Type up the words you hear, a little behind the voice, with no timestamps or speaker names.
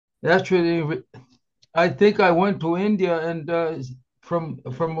Actually, I think I went to India and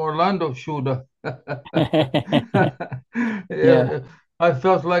from Orlando, Shuddha. Yeah, Yeah, I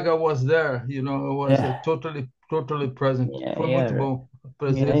felt like I was there. It was yeah, totally present. yeah, Foi muito yeah, bom. yeah,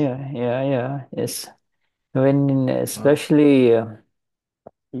 Prazer. yeah, yeah, yeah. Yes. When Ah, especially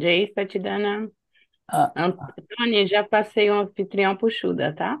Jay, Satidana. uh, Antônia, já passei um anfitrião pro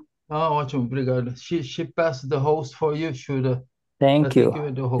Shuddha, tá? ótimo, obrigado. She passed the host for you, Shuddha. I thank think you.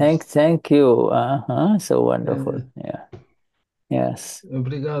 you're the host. Thank you. Uh-huh. So wonderful. É, Yeah. Yes.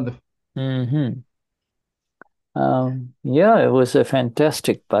 obrigado. Mm-hmm. Yeah, it was a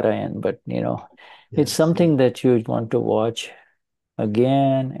fantastic Parayan, but it's Yes, something that you want to watch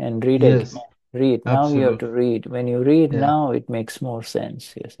again and read again. yes, Read. Now you have absolutely. to read. When you read É. now, it makes more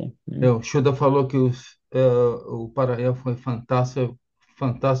sense, you see. O Shuddha falou que o Paraná foi fantástico,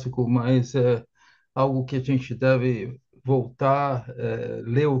 fantástico, mas é algo que a gente deve voltar,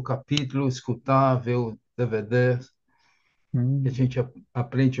 ler o capítulo, escutar, ver o DVD, que a Mm. gente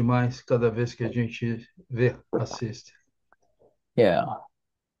aprende mais cada vez que a gente vê, assiste. Yeah,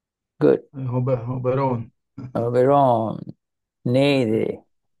 good. Roberto, Veron, Nele,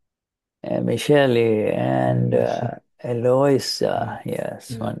 Michele, and é, Eloisa.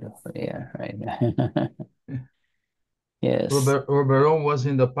 Yes, é. wonderful. Yeah, right. Yes. Roberto was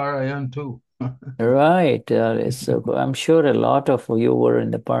in the Parayan too. Right. I'm sure a lot of you were in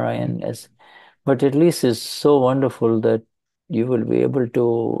the Parayan, but at least it's so wonderful that you will be able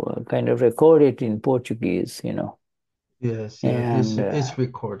to kind of record it in Portuguese. Yes, yes, And it's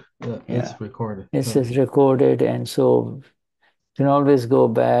recorded. Yeah, yeah, it's recorded. this is recorded, and so you can always go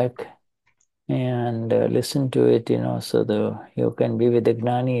back and listen to it, so you can be with the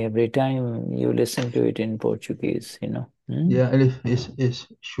Gnani every time you listen to it in Portuguese. E Mm? esse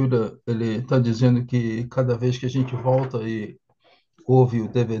Shuda, ele está dizendo que cada vez que a gente volta e ouve o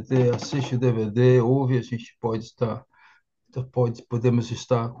DVD, assiste o DVD, ouve, a gente podemos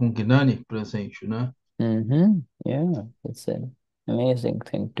estar com o Gnani presente, né? Mm-hmm. Yeah, it's an amazing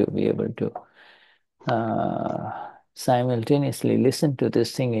thing to be able to simultaneously listen to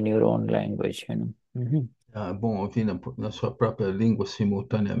this thing in your own language. Mhm. É bom ouvir na sua própria língua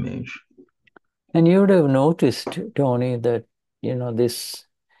simultaneamente. And you would have noticed, Tony, that this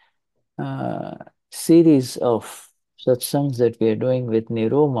uh, series of satsangs that we are doing with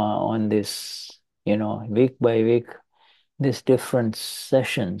Niroma on this, week by week, these different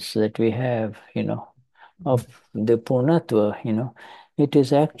sessions that we have, of the Purnatva, it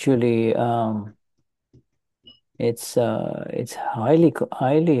is actually it's highly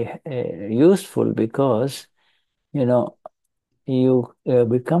useful because you know you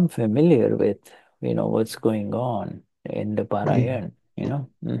become familiar with what's going on in the E, Parayan.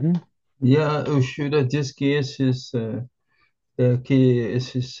 Hmm. o Shura diz que esses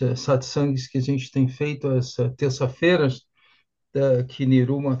satsangs que a gente tem feito às terça-feiras, que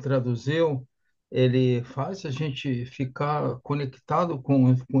Niruma traduziu, ele faz a gente ficar conectado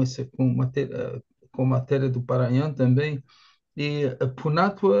com matéria do Paranhã também. E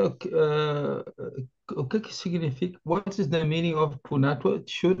Purnatva, o que significa? What is the meaning of Purnatva?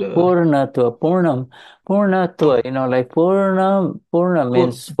 Should Purnatva, Purnatva, oh, like Purna Pur,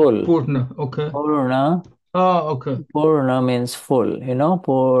 means full. Purna, okay. Purna, Okay. Purna means full. Pur,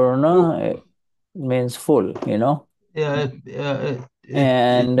 Purna means full. yeah, it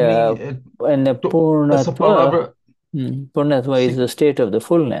And mean the essa Purnatva, palavra Purnatva is se, the state of the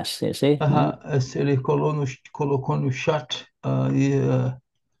fullness, you see. ele colocou no chat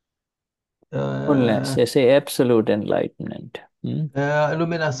Fullness, uh, you see, absolute enlightenment. a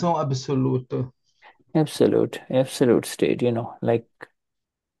iluminação absoluta. Absolute state, like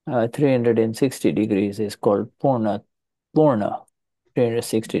 360 degrees is called Purna,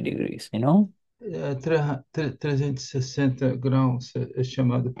 360 degrees. 360 graus é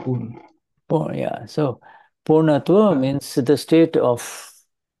chamado Purna. Oh, yeah. So Purnatva Ah, means the state of,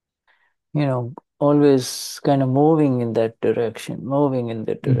 always kind of moving in that direction, moving in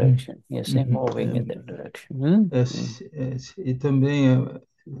that uhum, direction. You see, uhum. moving in that direction. E também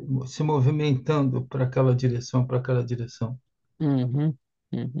se movimentando para aquela direção, para aquela direção. Mm-hmm.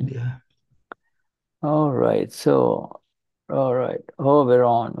 Mm-hmm. Yeah. All right. So, all right.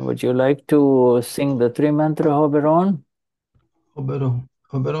 Oberon, would you like to sing the three mantra, Oberon?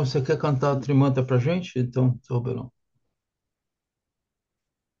 Roberão, você quer cantar a Trimanta pra gente? Então, Roberão.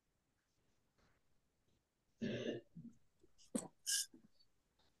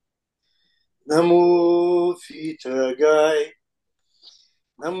 Namo Vitagai,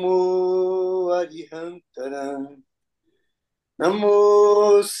 Namo Arihantara,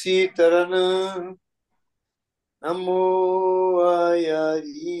 Namo Sitaranam, Namo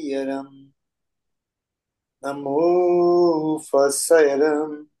Ayariyaram. Namo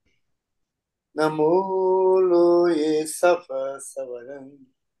Fasayaram. Namo Loye Safa Savaram.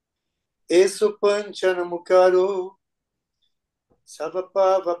 Eso Panchanamukaro.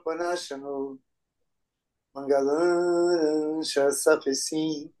 Savapava Panashano. Mangalam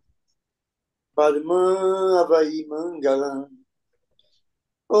Shasafesim. Padma Avai Mangalam.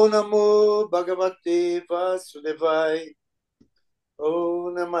 O Namo Bhagavate Vasudevai.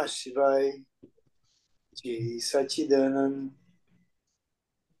 O Namah Shivai. Jai Satchidanand.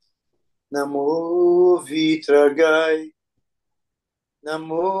 Namo Vitragai.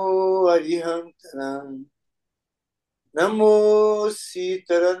 Namo Arihantanam. Namo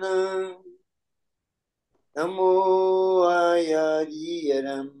Sitaranam. Namo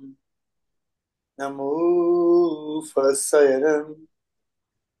Ayariyaram. Namo Fasayaram.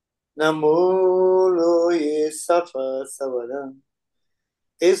 Namo Loye Safa Savaram.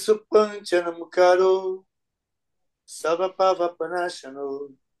 Esu Panchanamukaro. Savapava Panashano.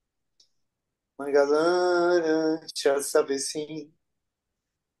 Mangalam Chasavesim.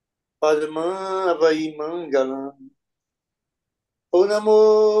 Padma Avai Mangalam. O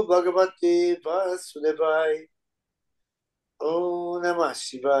Namo Bhagavate Vasudevai. O Namah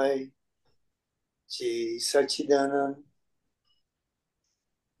Shivai. Jai Satchidanand.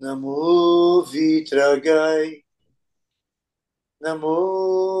 Namo Vitragai. Namo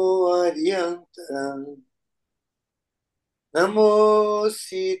Arihantaram. Namo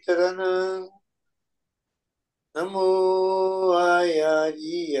Sitaranam. Namo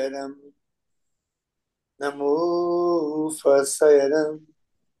Ayariyaram. Namo Fasayaram.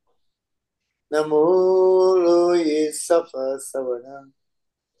 Namo Loye Safa Savaram.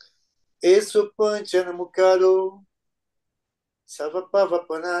 Eso Panchanamukaro. Savapava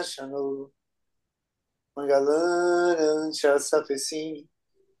Panashano. Mangalam Chasafesim.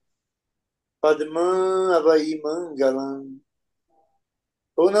 Padma Avai Mangalam.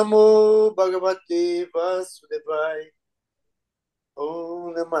 O Namo Bhagavate Vasudevai.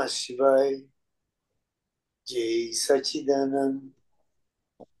 O Namah Shivai. Jai Satchidanand.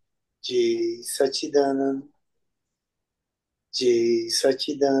 Jai Satchidanand. Jai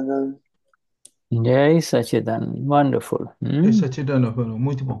Satchidanand. Jai Satchidanand. Wonderful. Jai Satchidanand,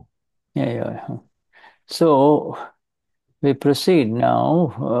 muito bom. Yeah. So we proceed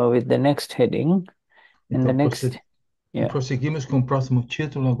now with the next heading. And the Então, next, prosseguimos com o próximo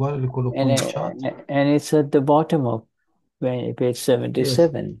título agora, ele colocou no chat. and it's at the bottom of page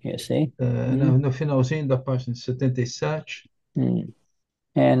 77, you see. No finalzinho da página 77.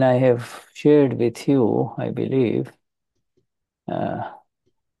 And I have shared with you, I believe.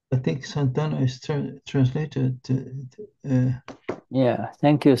 I think Santana is translated. Yeah,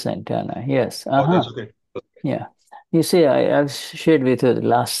 thank you, Santana. Yes. That's okay. Yeah. You see, I've shared with you the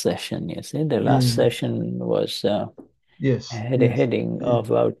last session. You see, the last session was had a heading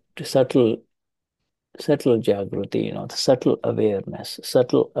about subtle Jagruti, the subtle awareness,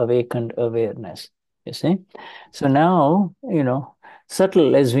 subtle awakened awareness. You see? So now,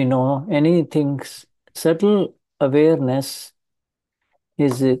 subtle, as we know, subtle awareness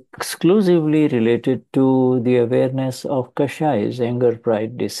is exclusively related to the awareness of kashayas, anger,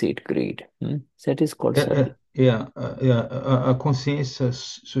 pride, deceit, greed. That is called subtle. A consciência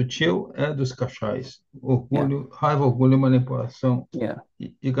sutil é dos cachais. Orgulho, raiva, orgulho, manipulação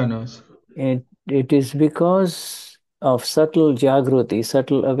e ganância. It is because of subtle Jagruti,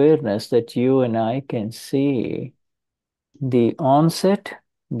 subtle awareness, that you and I can see the onset,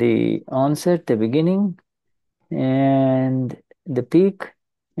 the beginning, and the peak,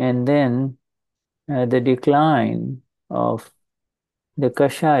 and then the decline of the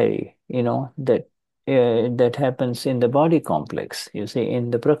kashai, that happens in the body complex, you see,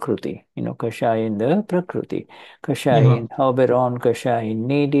 in the prakriti, kashai in the prakriti, kashai in Oberon, kashai in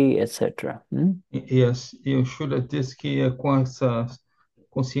needy, etc. Yes, e o Shuddha diz que com essa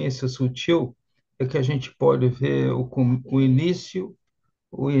consciência sutil é que a gente pode ver o início,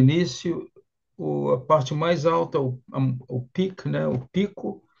 a parte mais alta, o pico, né, o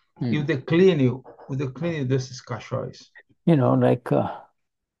pico, e o declínio desses cachais. Like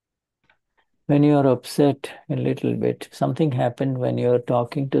when you're upset a little bit, something happened when you're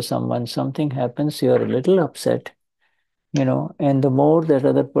talking to someone, something happens, you're a little upset, and the more that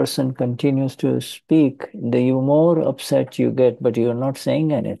other person continues to speak, the more upset you get, but you're not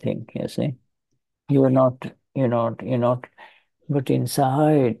saying anything, you see. You're not, but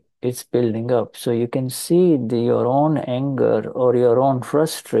inside it's building up. So you can see your own anger or your own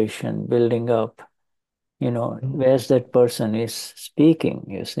frustration building up, whereas that person is speaking,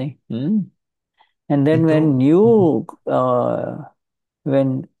 you see. And then when Então, you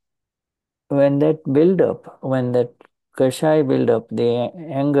when that build up, when that kashai build up, the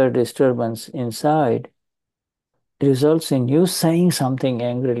anger disturbance inside results in you saying something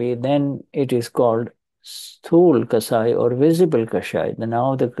angrily, then it is called sthul kasai or visible kashai.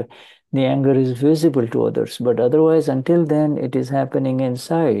 Now the anger is visible to others, but otherwise, until then, it is happening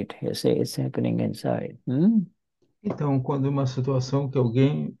inside. You see, it's happening inside. então, quando uma situação que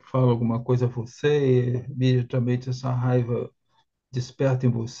alguém fala alguma coisa a você, imediatamente essa raiva desperta em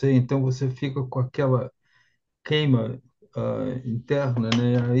você, então você fica com aquela queima interna,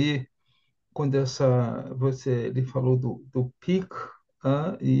 né? Aí, quando ele falou do peak,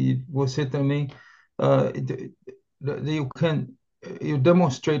 e você também, you can, you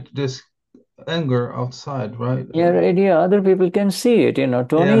demonstrate this anger outside, right? Yeah, right. Yeah, other people can see it.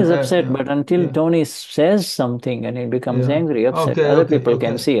 Tony is Yeah, upset, yeah, but until yeah, Tony says something and he becomes yeah. angry, upset, Okay, other okay, people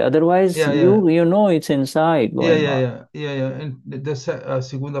can okay. see. Otherwise, Yeah, yeah. you know it's inside Yeah, going yeah, on. yeah, yeah, yeah. A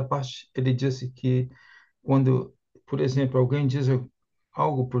segunda parte, ele disse que quando, por exemplo, alguém diz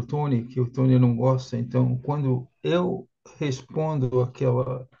algo para o Tony que o Tony não gosta, então quando eu respondo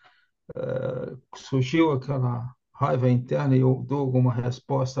surgiu aquela raiva interna e eu dou alguma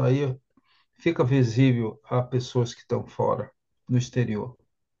resposta, aí fica visível a pessoas que estão fora, no exterior.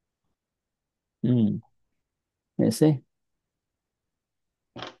 You see?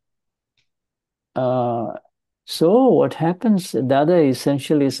 Uh, so what happens, Dada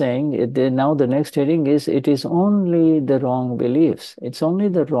essentially saying, now the next heading is, it is only the wrong beliefs. It's only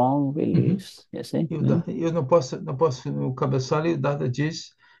the wrong Uhum. beliefs, you see? Eu não posso, no cabeçalho, o Dada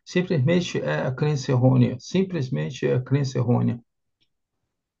diz, simplesmente é a crença errônea, simplesmente é a crença errônea.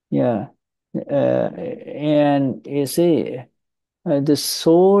 Yeah. And you see, the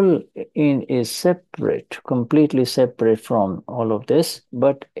soul is separate, completely separate from all of this,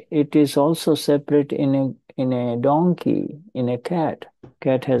 but it is also separate in a donkey, in a cat.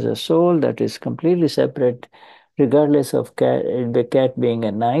 Cat has a soul that is completely separate, regardless of the cat being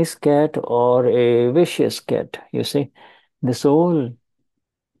a nice cat or a vicious cat. You see, the soul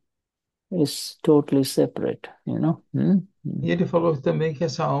is totally separate. E ele falou também que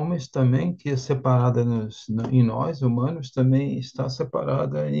essa alma também, que é separada em nós, humanos, também está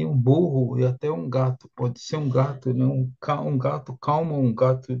separada em um burro e até um gato. Pode ser um gato, né? Um gato calmo, um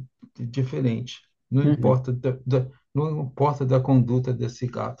gato diferente. Não Mhm. importa não importa da conduta desse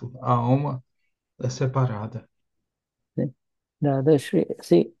gato. A alma é separada.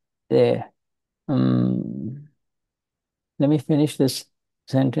 See, there. Let me finish this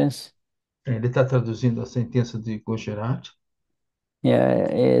sentence. Ele está traduzindo a sentença de Gujarat.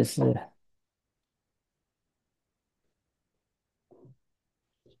 Yeah, is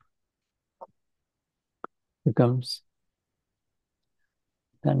becomes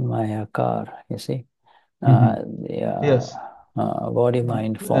Tanmayakaar, you see. Uhum. The Yes. body,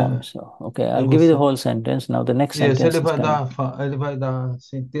 mind, form. É, So, okay, é I'll give you the você. whole sentence. Now the next Yes, sentence is coming. ele vai dar a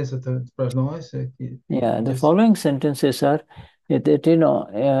sentença para nós. Que Yeah, the diz, following sentences are that,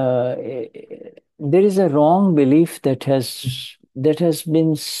 there is a wrong belief that has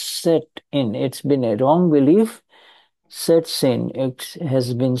been set in. It's been a wrong belief sets in. It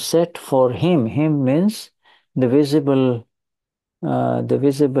has been set for him. Him means the visible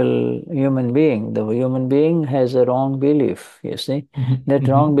human being. The human being has a wrong belief, you see. uhum, That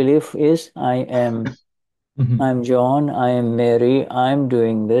wrong uhum, belief is, uhum. I'm John, I am Mary, I'm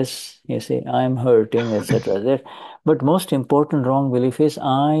doing this, you see, I'm hurting, etc. But most important wrong belief is,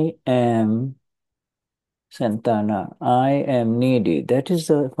 I am Santana, I am needy. That is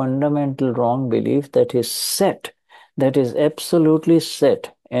the fundamental wrong belief that is set, that is absolutely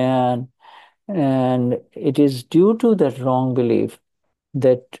set. And it is due to that wrong belief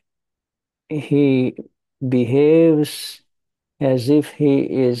that he behaves as if he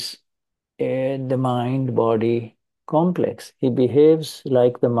is the mind body complex. He behaves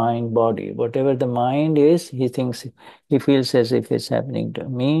like the mind body. Whatever the mind is, he feels as if it's happening to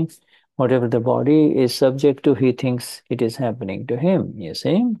me. Whatever the body is subject to, he thinks it is happening to him. You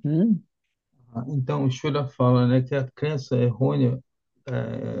see? Então, o Shura fala, né, que a crença errônea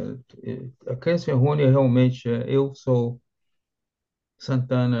realmente é eu sou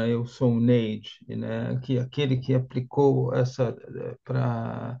Santana, eu sou Nele, né, que aquele que aplicou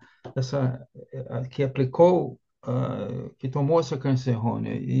que aplicou, que tomou essa crença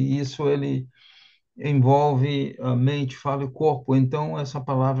errônea, e isso ele envolve a mente, fala e corpo. Então, essa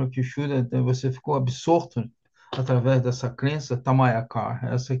palavra que o Shura, né, você ficou absorto através dessa crença, TANMAYAKAAR,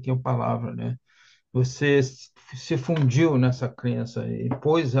 essa aqui é a palavra, né? Você se fundiu nessa crença e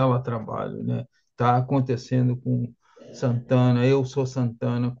pôs ela a trabalho, né? Está acontecendo Santana, eu sou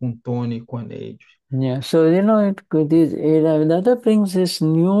Santana com Tony e com a Neide. Yeah, so that brings this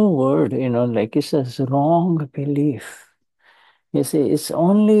new word, like it's a wrong belief. You see, it's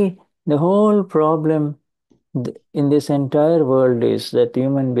only the whole problem in this entire world is that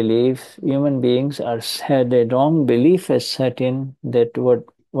human beings had a wrong belief has set in that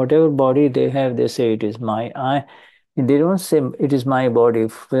whatever body they have, they say it is I. They don't say it is my body.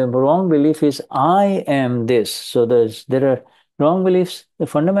 The wrong belief is I am this. So there are wrong beliefs. The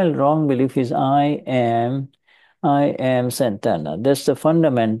fundamental wrong belief is I am Santana. That's the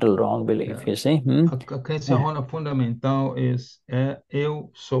fundamental wrong belief, you see. A crença errônea fundamental é eu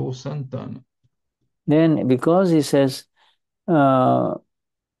sou Santana. Then because he says, I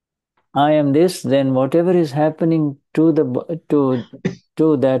am this, then whatever is happening to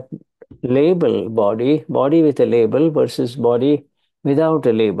that label body with a label versus body without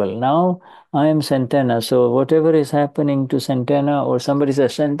a label. Now I am Santana. So whatever is happening to Santana, or somebody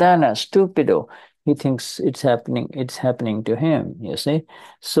says Santana, stupido, he thinks it's happening to him, you see.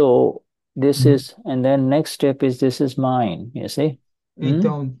 So this is, and then next step is this is mine, you see.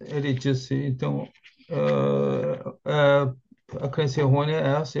 Então, ele disse, a crença errônea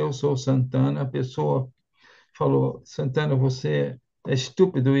é essa, eu sou Santana, a pessoa falou, Santana, você é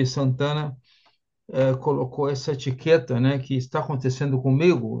estúpido, e Santana colocou essa etiqueta, né, que está acontecendo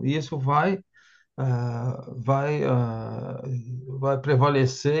comigo, e isso vai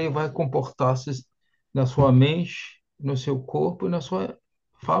prevalecer e vai comportar-se na sua mente, no seu corpo e na sua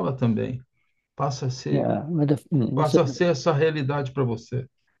fala também. Passa a ser essa realidade para você.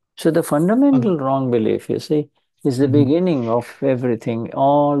 So the fundamental wrong belief, you see, is the beginning of everything,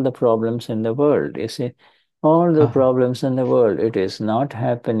 all the problems in the world, you see. All the problems in the world, it is not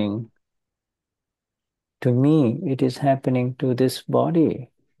happening to me, it is happening to this body.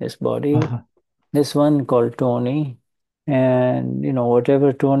 This one called Tony. And,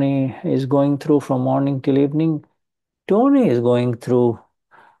 whatever Tony is going through from morning till evening, Tony is going through,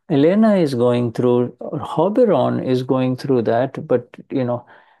 Elena is going through, or Hoberon is going through that, but, the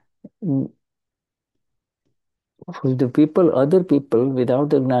other people without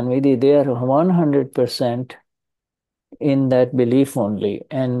the Gnanvedi, they are 100% in that belief only.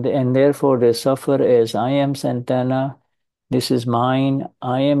 And therefore they suffer as I am Santana, this is mine,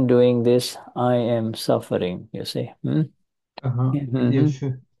 I am doing this, I am suffering, you see.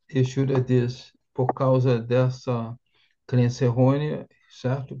 Vishuddhatma diz, por causa dessa crença errônea,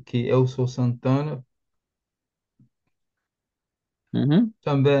 certo? Que eu sou Santana.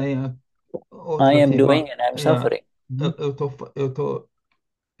 Também I am doing and I'm suffering.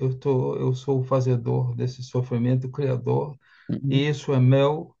 Eu sou o fazedor desse sofrimento, o criador, e isso é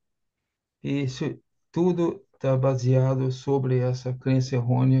meu, e isso tudo está baseado sobre essa crença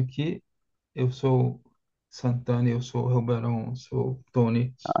errônea que eu sou Santana, eu sou Roberão, sou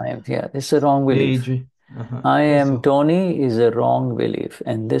Tony. This is a wrong belief. I am Tony is a wrong belief,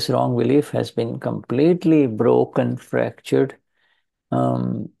 and this wrong belief has been completely broken, fractured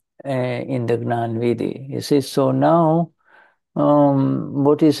in the Gnanvedi. You see, so now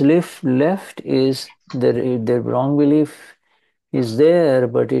what is left is the wrong belief is there,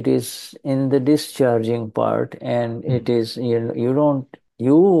 but it is in the discharging part, and it is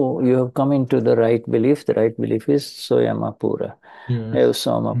you have come into the right belief. The right belief is Soyamapura.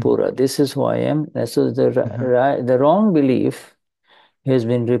 Samapura. This is who I am. So the wrong belief has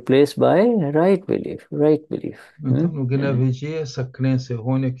been replaced by right belief. Então, no Gnanvedi, essa crença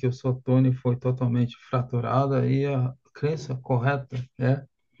errônea que eu sou Tony foi totalmente fraturada, e a crença correta é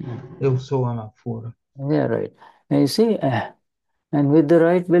eu sou Amapura. Yeah, right. And you see, and with the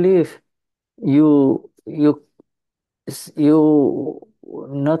right belief, you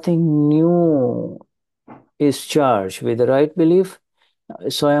nothing new is charged. With the right belief,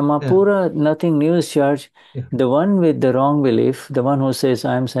 Soyamapura, nothing new is charged. The one with the wrong belief, the one who says,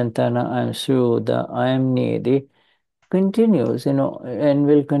 I am Santana, I am Shuddha, I am nele, continues, and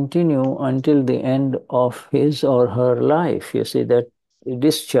will continue until the end of his or her life. You see, that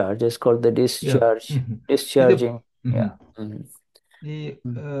discharge is called the discharging. E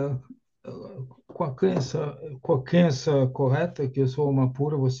com a crença correta que eu sou uma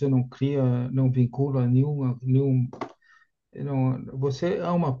pura, você não cria, não vincula você é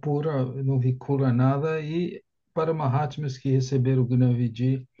uma pura, não vincula nada, e para Mahatmas que receberam o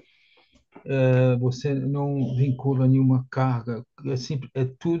Gnanvedi, você não vincula nenhuma carga, é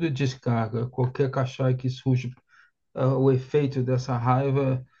tudo descarga. Qualquer cachai que surge, o efeito dessa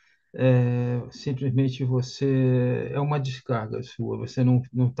raiva, simplesmente você é uma descarga sua, você não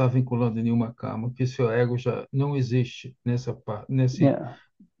está vinculando nenhuma karma, que seu ego já não existe nessa parte,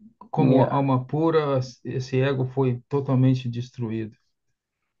 como Yeah, alma pura, esse ego foi totalmente destruído.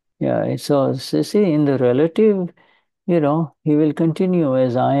 yeah. So see, in the relative, he will continue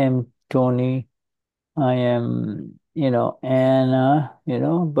as I am Tony, I am, Anna,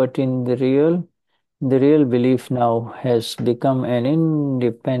 but in the real belief now has become an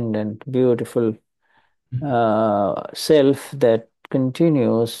independent, beautiful self that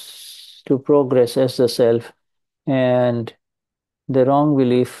continues to progress as the self, and the wrong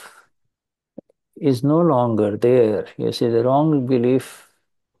belief is no longer there. You see, the wrong belief,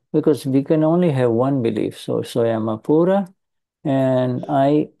 because we can only have one belief. So I am a pura, and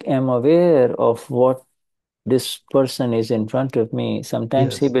I am aware of what this person is in front of me.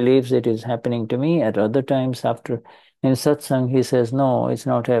 Sometimes he Yes, believes it is happening to me. At other times, after in satsang, he says, "No, it's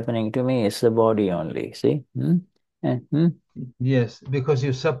not happening to me. It's the body only." See? And, yes, because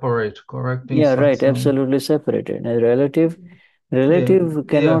you separate, correct, in Yeah, right. satsang. Absolutely separated. A Yeah, relative yeah,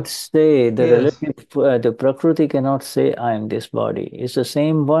 cannot say yes, the prakriti cannot say I am this body. It's the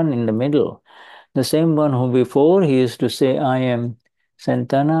same one in the middle. The same one who before he used to say, I am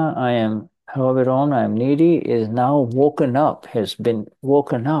Santana, I am however on, I am needy, is now woken up, has been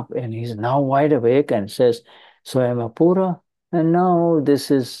woken up, and he's now wide awake and says, so I am a pura, and now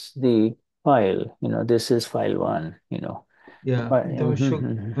this is the file, this is file one, yeah. Right. Então,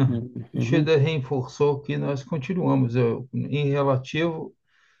 o Shuddha reforçou que nós continuamos. Em relativo,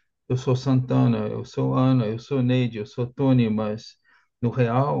 eu sou Santana, eu sou Ana, eu sou Neide, eu sou Tony, mas no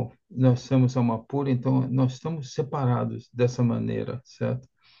real, nós somos alma pura, então nós estamos separados dessa maneira, certo?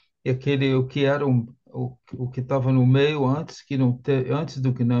 E aquele, o que era o que estava no meio antes, antes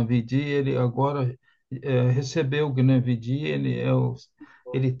do Gnani, ele agora recebeu o Gnani,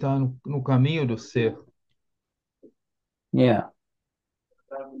 ele está no caminho do ser. Yeah.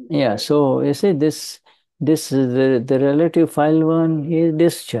 Yeah, so you see this is the relative file one he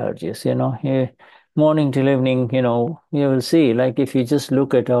discharges, morning till evening, you will see, like if you just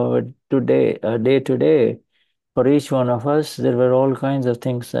look at our day to day, for each one of us, there were all kinds of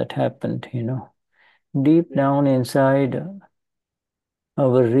things that happened, deep down inside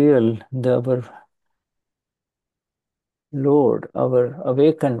our our Lord, our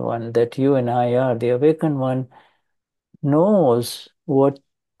awakened one, that you and I are, the awakened one knows what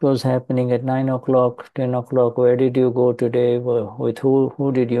was happening at 9 o'clock, 10 o'clock. Where did you go today? With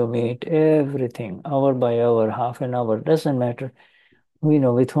who did you meet? Everything, hour by hour, half an hour, doesn't matter.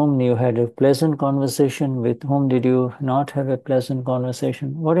 With whom you had a pleasant conversation, with whom did you not have a pleasant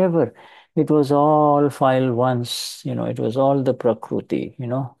conversation, whatever. It was all file once, it was all the Prakriti,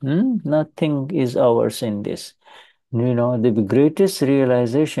 Nothing is ours in this. The greatest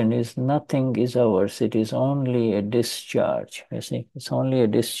realization is nothing is ours. It is only a discharge. You see, it's only a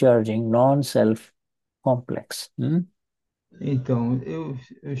discharging non-self complex. Então, eu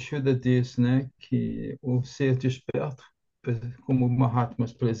Shuddha diz, né, que o ser desperto, como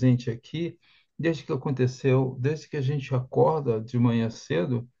Mahatmas presente aqui, desde que a gente acorda de manhã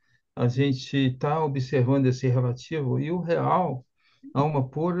cedo, a gente está observando esse relativo e o real, a alma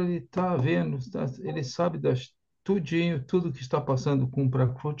pura, ele está vendo, ele sabe tudinho, tudo que está passando com o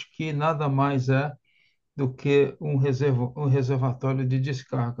Prakriti, que nada mais é do que um reservatório de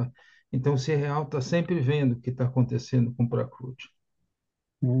descarga. Então, o ser real está sempre vendo o que está acontecendo com o Prakriti.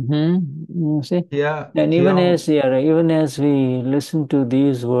 You see, Que é, and que é um, even as we listen to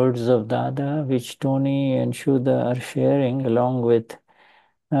these words of Dada, which Tony and Shuddha are sharing along with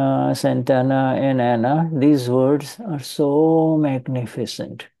Santana and Anna, these words are so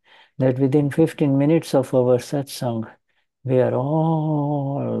magnificent that within 15 minutes of our satsang, we are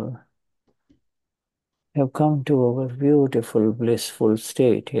all have come to our beautiful, blissful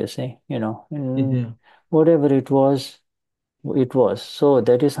state, you see, and é, whatever it was, it was. So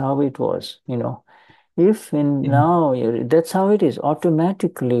that is how it was, If in now, that's how it is.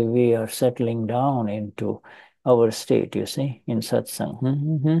 Automatically, we are settling down into our state, you see, in satsang.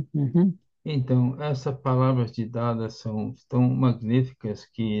 então, essas palavras de Dada são tão magníficas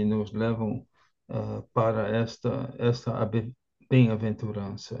que nos levam para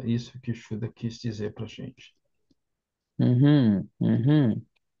bem-aventurança. Isso que o Shuddha quis dizer para a gente. Mm-hmm, mm-hmm.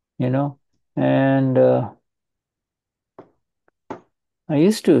 And I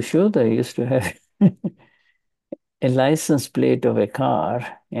used to have a license plate of a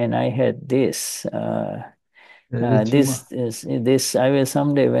car, and I had this. Ele tinha This. I will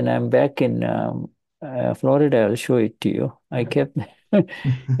someday when I'm back in Florida, I'll show it to you. I kept.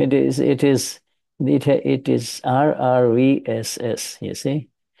 It is RRVSS. You see,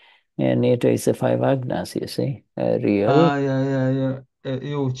 and it is a five agnas. You see, real.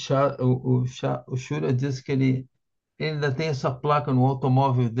 E o Shura disse que ele ainda tem essa placa no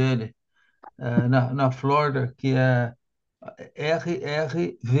automóvel dele, na Flórida, que é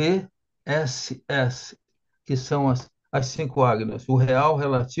RRVSS, que são as cinco águias: o real,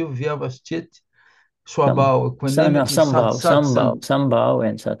 relativo, vyavasthit, swabhava, No, equanimity, satsang. Sambhav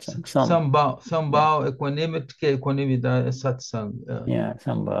and satsang. Sambhava, equanimity, que é equanimidade, é satsang. Yeah,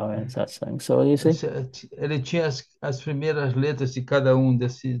 Sambhav and satsang. So you see, Ele tinha as primeiras letras de cada um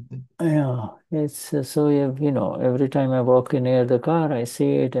desses. yeah, it's so every time I walk near the car, I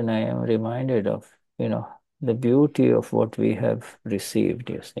see it and I am reminded of, the beauty of what we have received,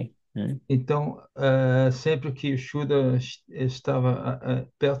 you see. Então, sempre que o Shuddha estava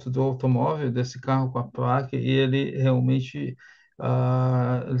perto do automóvel, desse carro com a placa, e ele realmente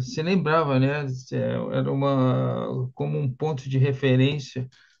ele se lembrava, né? Era como um ponto de referência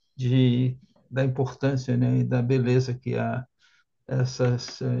da importância, né? E da beleza que há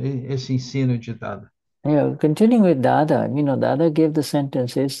esse ensino de Dada. Yeah, continuing with Dada, Dada gave the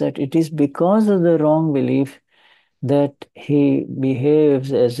sentences that it is because of the wrong belief that he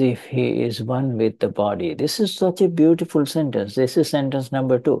behaves as if he is one with the body. This is such a beautiful sentence. This is sentence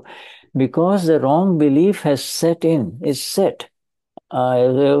number 2. Because the wrong belief is set.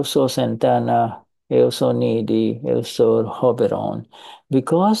 Eu sou Santana, eu sou needy, eu sou Hoberon.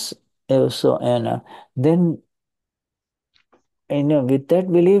 Because eu sou Anna, then with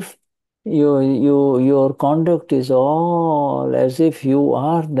that belief, your conduct is all as if you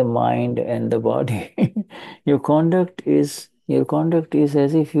are the mind and the body. Your conduct is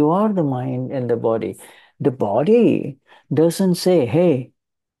as if you are the mind and the body. The body doesn't say, "Hey,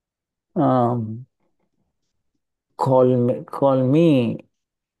 um, call me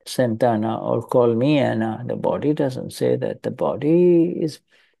Santana or call me Anna." The body doesn't say that. The body is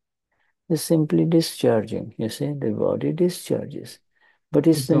simply discharging. You see, the body discharges. But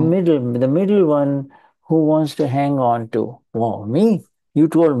it's the Então, middle one who wants to hang on to, oh, me? You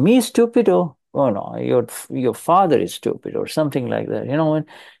told me stupid? Oh no, your father is stupid or something like that.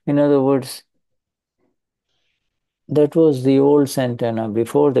 In other words, that was the old Santana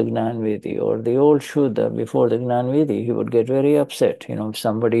before the Gnanvidi, or the old Shuddha before the Gnanvidi. He would get very upset, if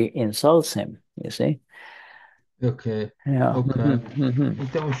somebody insults him, you see. ok. Yeah. Ok.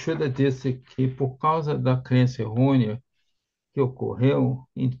 Então, o Shuddha disse que por causa da crença errônea que ocorreu,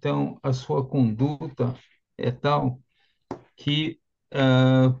 então a sua conduta é tal que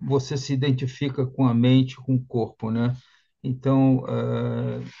você se identifica com a mente, com o corpo, né? Então,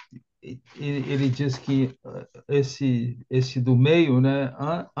 ele diz que esse do meio, né?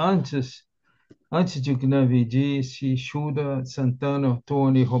 Antes de Gnavidi, se Shuddha, Santana,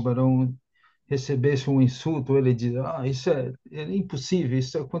 Torna e Robarão recebesse um insulto, ele diz: isso é impossível,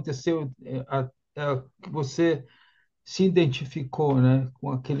 isso aconteceu, você se identificou, né, com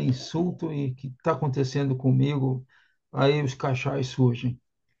aquele insulto e que está acontecendo comigo, aí os cachais surgem.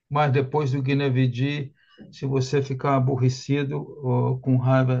 Mas depois do Gnavidi, se você ficar aborrecido ou com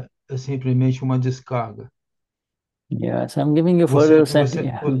raiva, é simplesmente uma descarga. Yes, I'm giving you Você, further você,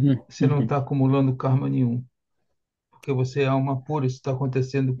 yeah. você não está acumulando karma nenhum, porque você é alma pura, isso está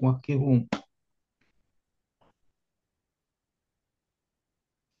acontecendo com arquivo 1.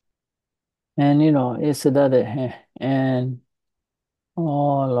 And it's another, and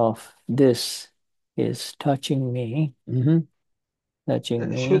all of this is touching me, touching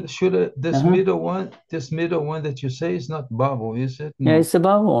me. This Uh-huh. middle one that you say is not bubble, is it? Yeah, No. it's the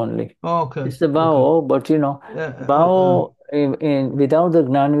bow only. Oh, okay. It's the Okay. bow, but bow without the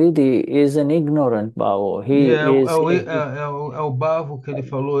Gnanvidi is an ignorant bow. He is. É o bavo que ele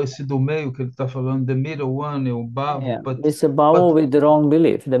falou, esse do meio que ele está falando, the middle one é o bavo, Yeah, it's a bow but with the wrong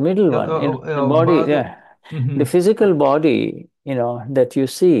belief. The middle one, é the o body, bado. yeah, the Uhum. physical body, that you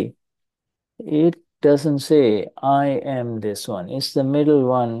see, it doesn't say, I am this one. It's the middle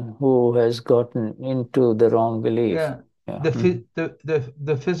one who has gotten into the wrong belief. Yeah, Yeah.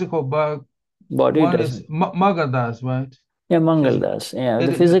 the physical Body one is doesn't. Magadas, right? Yeah, Que Mangaldas. Yeah, the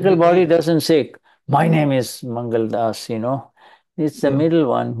ele, physical body doesn't say, my name is Mangaldas. It's the yeah, middle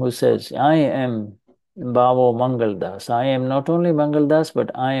one who says, I am Babo Mangaldas. I am not only Mangaldas,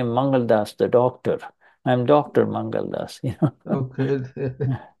 but I am Mangaldas, the doctor. I'm Dr. Mangaldas. okay.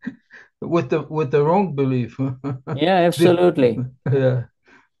 With the wrong belief. Yeah, absolutely. Yeah,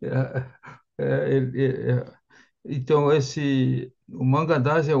 yeah. Então, o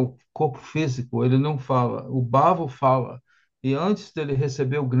Mangadás é o corpo físico, ele não fala, o Bavo fala. E antes dele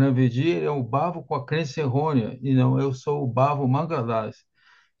receber o Gnavidi, ele é o Bavo com a crença errônea, e não, eu sou o Bavo Mangadás.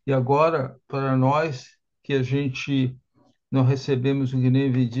 E agora, para nós, que a gente não recebemos o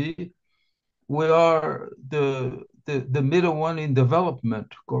Gnavidi, we are the middle one in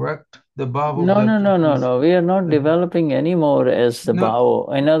development, correct? The bhava No, that no, no, no, is no. We are not developing anymore as the no,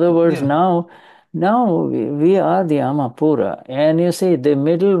 Bhavo. In other words, yeah, now we are the Amapura. And you see, the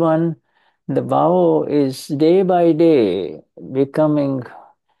middle one, the Bhavo is day by day becoming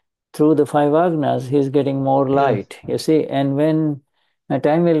through the five agnas, he's getting more yes, light. You see, and when a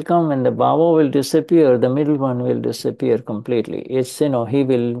time will come when the Bhavo will disappear, the middle one will disappear completely. It's, he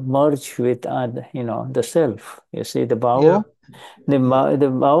will merge with, the self. You see, the yeah, Bhavo. The yeah. the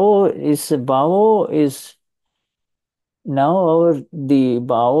Bhavo is now the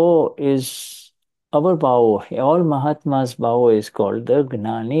Bhavo is our Bhavo. All Mahatmas Bhavo is called the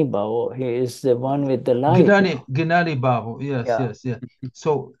Gnani Bhavo. He is the one with the light. Gnani Bhavo, yes, Yeah. yes, yes.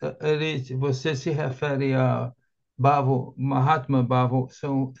 So, você se refere a Bhavo, Mahatma Bhavo,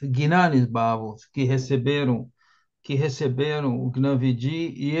 são Gnanis Bhavos que receberam o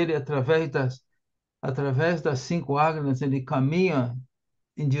Gnavidi e ele, através das cinco ágnas, ele caminha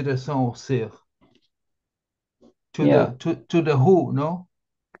em direção ao ser, to Yeah. the who, no?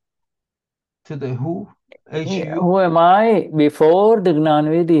 To the who, Who H-U? am I? Before the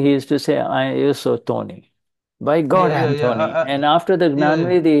Gnanvedi, he used to say, I am so Tony. By God, Yeah, I yeah, am yeah, Tony. And after the yeah,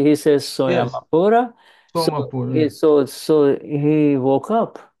 Gnanvedi, he says, yes, Soyamapura. Forma So, pura, so he woke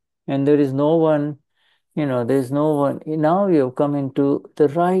up, and there is no one. There's no one. Now you've come into the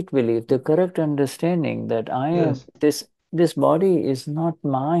right belief, the correct understanding that I am yes, this body is not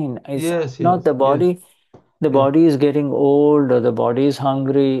mine. It's yes, not yes, the yes, body. The yeah, body is getting old or the body is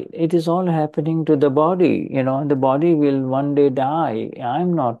hungry. It is all happening to the body. The body will one day die.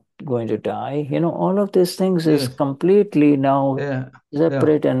 I'm not going to die. All of these things is yes, completely now é, é,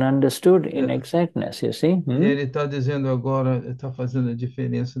 separate and understood in é. exactness, you see? Ele está dizendo agora, está fazendo a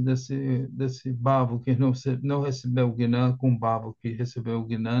diferença desse bavo que não recebeu o Gnan com o bavo que recebeu o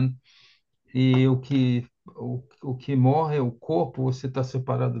Gnan. E o que morre é o corpo, você está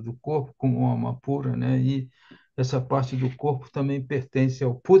separado do corpo como uma alma pura, né? E essa parte do corpo também pertence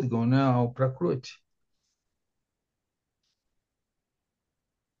ao Pudgam, né? Ao Prakruti.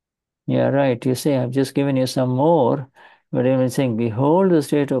 Yeah, right. You see, I've just given you some more, but even saying, behold the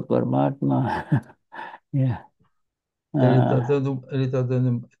state of Paramatma. Yeah.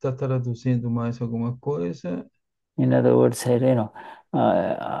 Está traduzindo mais alguma coisa. In other words, uh,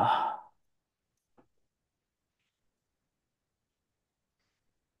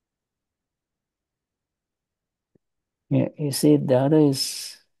 yeah, you see, Dada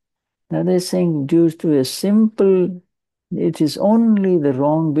is saying due to a simple, it is only the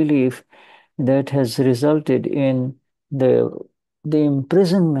wrong belief that has resulted in the the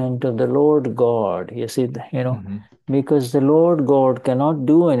imprisonment of the Lord God. You see, Uhum. because the Lord God cannot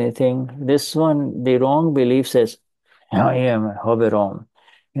do anything. This one, the wrong belief says, I am a Hoberon.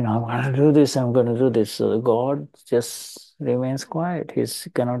 I'm going to do this, I'm going to do this. So God just remains quiet. He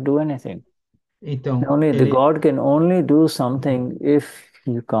cannot do anything. Então, Only the ele. God can only do something if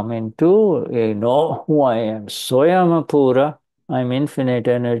you come into know who I am. Soyamapura, I'm infinite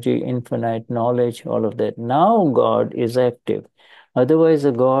energy, infinite knowledge, all of that. Now God is active. Otherwise,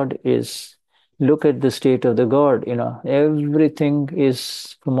 the God is, look at the state of the God. Everything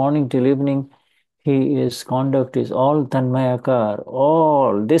is from morning till evening. His conduct is all Tanmayakaar.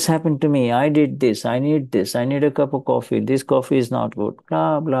 All this happened to me. I did this. I need this. I need a cup of coffee. This coffee is not good.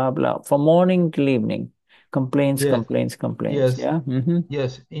 Blah, blah, blah. From morning till evening. Complaints, Yes, complaints, complaints. yes, Yeah. Mm-hmm.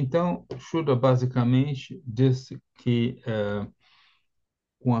 yes. Então, Shuddha basicamente disse que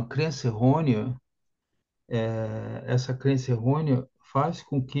com a crença errônea, essa crença errônea faz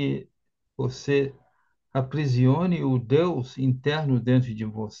com que você aprisione o Deus interno dentro de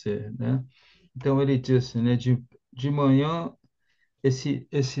você, né? Então ele disse, né, de manhã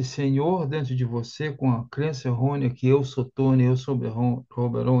esse Senhor dentro de você com a crença errônea que eu sou Tony, eu sou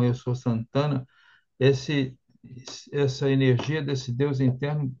Oberon, eu sou Santana, esse essa energia desse Deus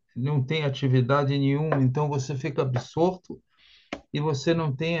interno não tem atividade nenhuma, então você fica absorto e você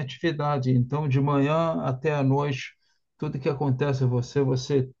não tem atividade. Então, de manhã até à noite, tudo que acontece a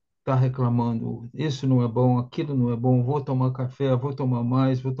você está reclamando. Isso não é bom, aquilo não é bom, vou tomar café, vou tomar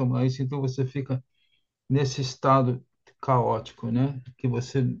mais, vou tomar isso. Então, você fica nesse estado caótico, né? Que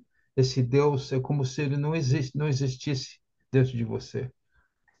esse Deus é como se ele não existisse dentro de você.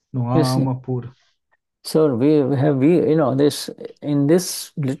 Não há Yes. alma pura. So this in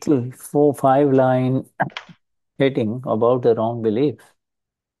this little 4-5 line heading about the wrong belief.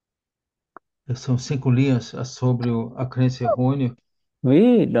 São 5 linhas sobre a crença errônea.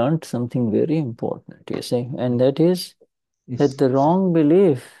 We learned something very important, you see, and that is that Isso. the wrong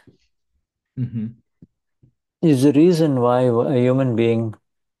belief Uhum. is the reason why a human being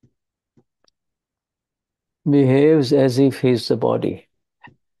behaves as if he's the body.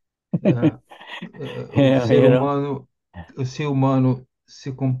 O Yeah, ser humano, o ser humano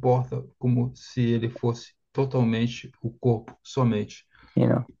se comporta como se ele fosse totalmente o corpo, somente. you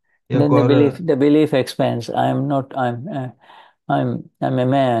know. E Then agora, the belief expands. I'm a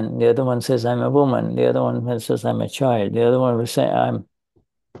man. The other one says I'm a woman. The other one says I'm a child. The other one will say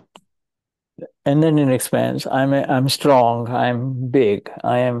and then it expands. I'm strong. I'm big.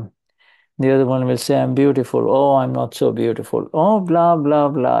 I am. The other one will say I'm beautiful. Oh, I'm not so beautiful. Oh, blah blah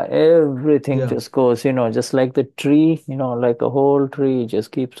blah. Everything yeah, just goes. Just like the tree. Like a whole tree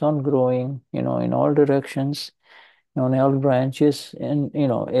just keeps on growing. In all directions, on all branches, and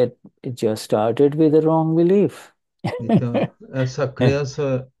it just started with a wrong belief. então essa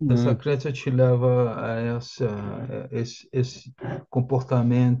Mm, crença te leva a esse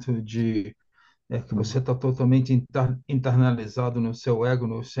comportamento de que você está totalmente internalizado no seu ego,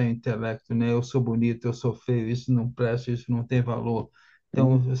 no seu intelecto, né? Eu sou bonito, eu sou feio, isso não presta, isso não tem valor.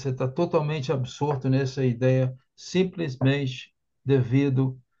 Então, mm, você está totalmente absorto nessa ideia, simplesmente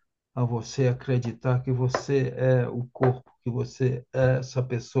devido a você acreditar que você é o corpo, que você é essa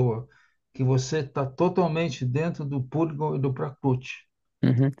pessoa, que você está totalmente dentro do Purga e do Prakriti.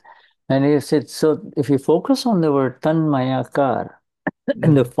 mhm. And if you focus on the word TANMAYAKAAR,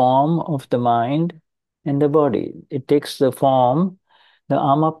 the É, form of the mind and the body, it takes the form, the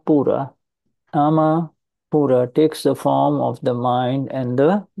Ama Pura takes the form of the mind and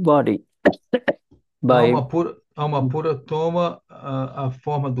the body by a alma pura toma a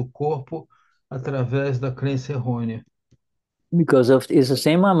forma do corpo através da crença errônea. because of it's the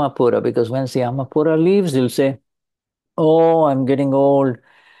same Amapura, because when the Amapura leaves, he'll say, oh, I'm getting old.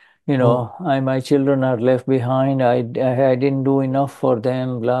 Oh, My children are left behind. I didn't do enough for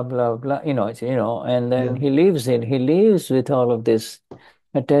them, blah, blah, blah. And then yeah, he leaves it. He leaves with all of this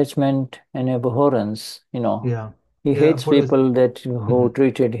attachment and abhorrence. yeah, He yeah. hates people that who Mhm.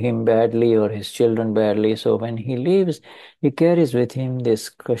 treated him badly or his children badly. So when he leaves, he carries with him this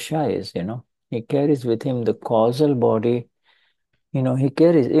kashayas. He carries with him the causal body. He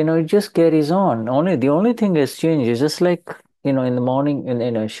carries, it just carries on. The only thing has changed is just like, in the morning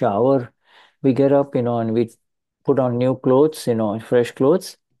in a shower, we get up, and we put on new clothes, fresh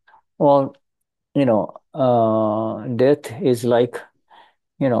clothes. Or, death is like,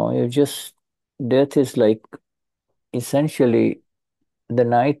 you just, death is like essentially the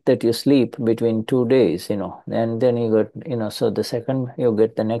night that you sleep between 2 days, and then you got, so the second you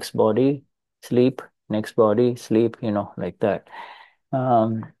get the next body, sleep, next body, sleep, like that.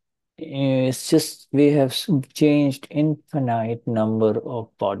 Um, it's just we have changed infinite number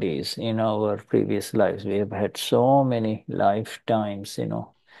of bodies in our previous lives. We have had so many lifetimes,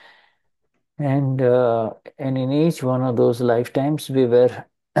 and in each one of those lifetimes we were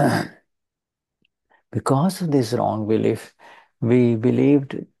because of this wrong belief, we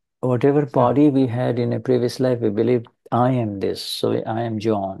believed whatever Yeah, body we had in a previous life, we believed I am this, so I am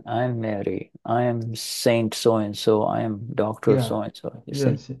John, I am Mary, I am Saint so and so, I am Doctor yeah, so and so. You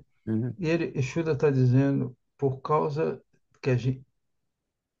see? yes. Mhm. E ele, Shuddha está dizendo, por causa que a gente,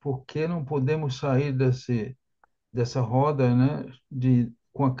 por que não podemos sair dessa roda, né?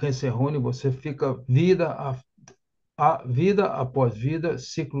 Com a crença errônea, você fica vida após vida,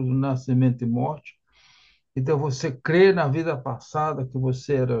 ciclo do nascimento e morte. Então você crê na vida passada que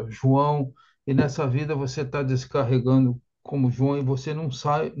você era João e nessa vida você está descarregando como João e você não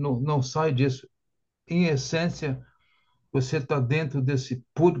sai disso. Em essência, você está dentro desse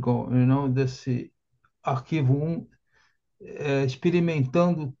purgam, desse arquivo um,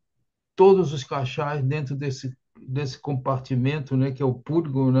 experimentando todos os cachais dentro desse compartimento, né, que é o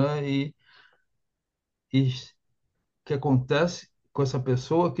purgam, né, e o que acontece com essa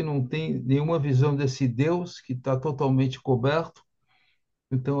pessoa que não tem nenhuma visão desse Deus que está totalmente coberto,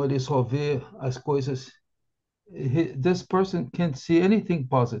 então ele só vê as coisas. This person can't see anything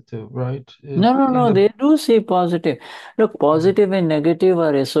positive, right? No, no, In no, the they do see positive. Look, positive and negative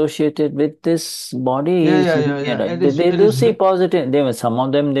are associated with this body. yeah, Is yeah, yeah, yeah. they do see positive. Some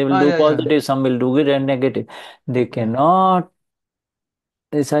of them they will do yeah, yeah. positive, some will do it and negative. They cannot.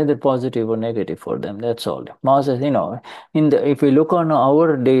 It's either positive or negative for them. That's all. Moses, if we look on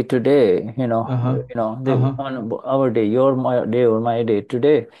our day today, Uh-huh. Uh-huh. on our day, your my day or my day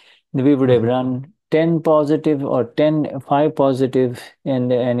today, we would have Uh-huh. run 10 positive or 5 positive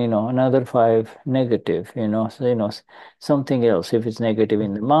and another 5 negative, so something else. If it's negative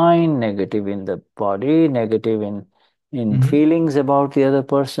in the mind, negative in the body, negative in Mm-hmm. feelings about the other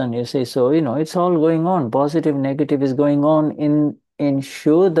person, you say. So it's all going on. Positive, negative is going on in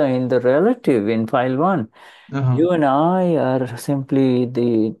Shuddha, in the relative, in file 1. Uh-huh. You and I are simply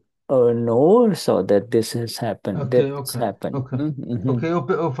the or know so that this has happened, Ok, that this ok, happened. ok. Ok,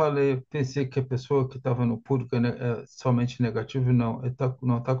 eu falei, pensei que a pessoa que estava no público é somente negativo, não,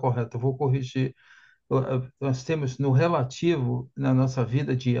 não está correto. Eu vou corrigir. Nós temos no relativo, na nossa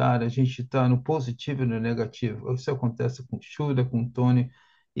vida diária, a gente está no positivo e no negativo. Isso acontece com Shuddha, com Tony,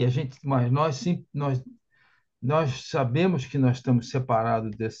 e a gente, mas nós sim, nós sabemos que nós estamos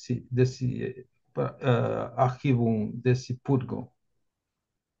separados desse arquivo 1, desse purgam.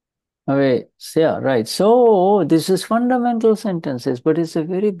 Okay, yeah, right. So this is fundamental sentences, but it's a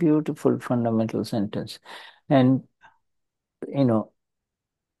very beautiful fundamental sentence. And you know,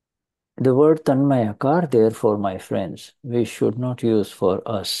 the word Tanmayakar, therefore, my friends, we should not use for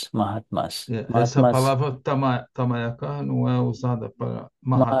us, Mahatmas. Essa Mahatmas, palavra tamayaka não é usada para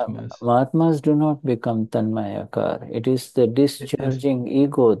Mahatmas. Mahatmas do not become Tanmayakar. It is the discharging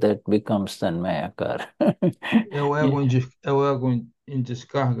ego that becomes Tanmayakar. É o ego em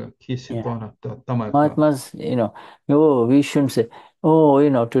descarga que se Yeah. torna tamayaka. Mahatmas, we shouldn't say,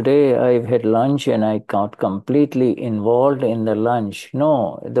 today I've had lunch and I got completely involved in the lunch.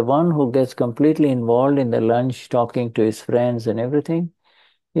 No, the one who gets completely involved in the lunch, talking to his friends and everything,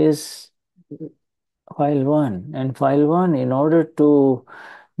 is file one. And file one, in order to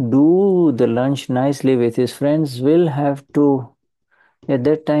do the lunch nicely with his friends, will have to, at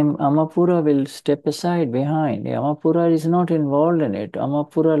that time, Amapura will step aside behind. Amapura is not involved in it.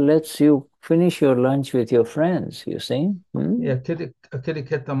 Amapura lets you finish your lunch with your friends, you see? E aquele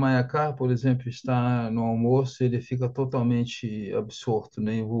que é tamayaka, por exemplo, está no almoço, ele fica totalmente absorto,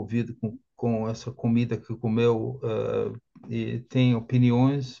 né, envolvido com essa comida que comeu, e tem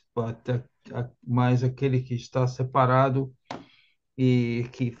opiniões, mas aquele que está separado e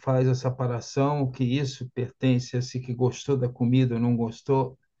que faz a separação, que isso pertence a esse que gostou da comida ou não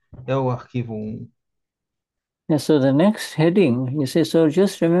gostou, é o arquivo 1. Yeah, so the next heading, you say, so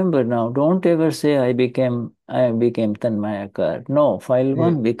just remember now, don't ever say I became Tanmayakar. No, file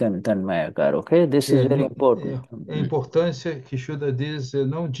one became Tanmayakar, okay? This is very important. A importância que Shuddha diz,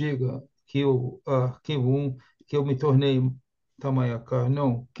 não diga que o arquivo 1, que eu me tornei Tamayaka.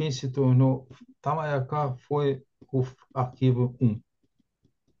 Não, quem se tornou Tamayaka foi o arquivo 1.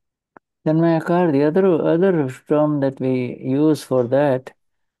 Tanmayakar, the other term that we use for that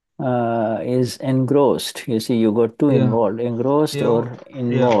is engrossed. You see, you got two involved, engrossed or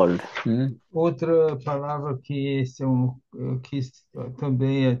involved. Outra palavra que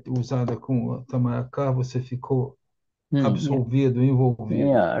também é usada com Tamayaka, você ficou absolvido, envolvido.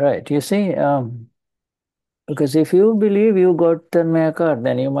 Yeah, right. You see, because if you believe you got Tanmayakar,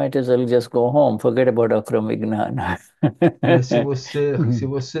 then you might as well just go home, forget about Akram Vignan. Se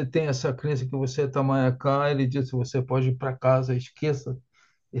você tem essa crença que você é Tamayaka, ele diz que você pode ir para casa, esqueça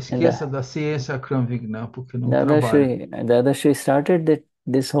da ciência Akram Vignan, porque não trabalha. Dadashri started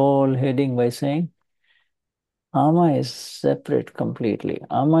this whole heading by saying, Ama is separate completely.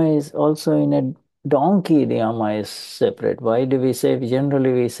 Ama is also in a donkey, the Ama is separate. Why do we say,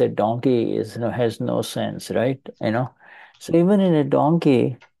 generally we say donkey has no sense, right? So even in a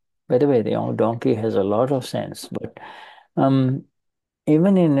donkey, by the way, the donkey has a lot of sense, but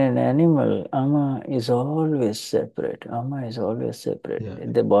even in an animal, Ama is always separate. Ama is always separate. Yeah.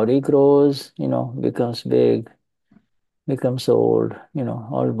 The body grows, becomes big, becomes old.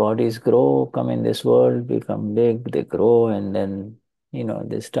 All bodies grow, come in this world, become big, they grow, and then,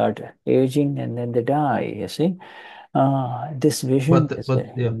 they start aging and then they die, you see. This vision is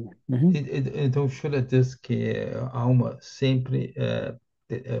Então, Shura diz que a alma sempre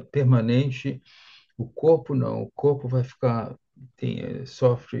é permanente, o corpo não. O corpo vai ficar,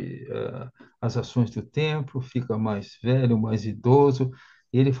 sofre as ações do tempo, fica mais velho, mais idoso.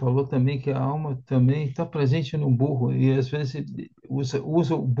 E ele falou também que a alma também está presente no burro, e às vezes ele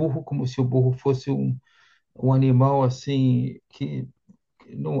usa o burro como se o burro fosse um animal assim que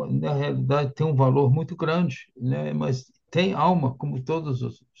na realidade tem um valor muito grande, né? Mas tem alma, como todos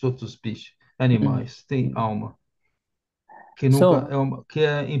os outros bichos, animais, tem alma, que nunca so, é que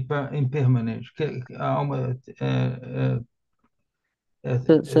é impermanente, que a alma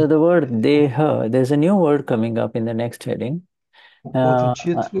so the word Deha, there's a new word coming up in the next heading. outro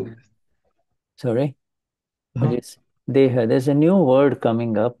título. Sorry, what is Deha? There's a new word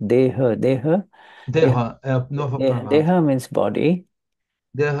coming up. Deha, Deha. Deha é a nova palavra. Deha means body.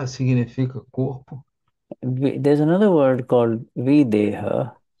 Deha significa corpo. There's another word called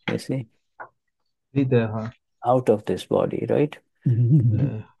Videha, you see, Videha. out of this body, right?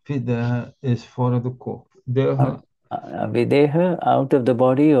 Videha é fora do corpo. Deha. Videha, out of the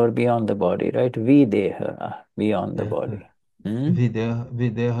body or beyond the body, right? Videha, beyond the body.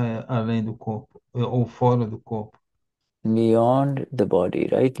 Videha é além do corpo, ou fora do corpo. beyond the body,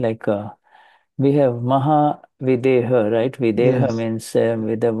 right? Like we have Maha Videha, right? Videha Yes. means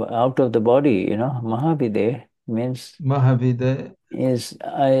with the out of the body, Maha Videha means Mahavida. is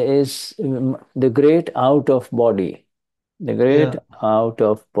the great out of body, the great Yeah. out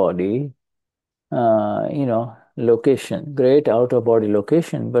of body, location, great out of body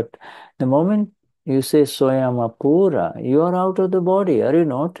location. But the moment you say Soyamapura, you are out of the body, are you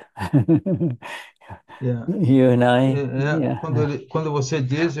not? Yeah. You and I, Quando, yeah, quando você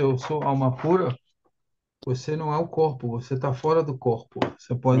diz eu sou alma pura, você não é o corpo, você está fora do corpo.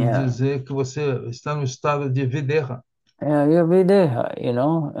 Você pode yeah. dizer que você está no estado de videha. Yeah, Videha,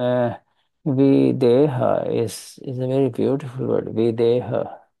 Videha is a very beautiful word,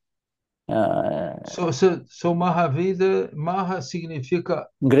 Videha. So Mahavida, Maha significa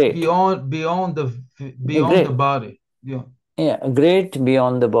Great, beyond the great, body. Yeah. yeah, great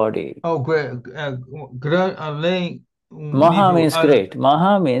beyond the body. Oh, além Maha nível means great.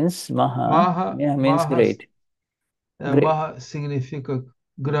 Maha means Maha, Maha, yeah, means Maha, great, great, Maha significa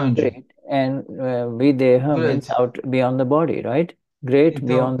grande, great. And Videha means grande. out beyond the body, right? Great Então,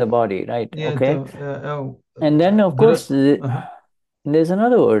 beyond the body, right? e Okay. então é o And then, of course, aham. there's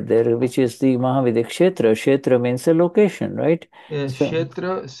another word there, which is the Mahavidya Kshetra. Kshetra means a location, right? So,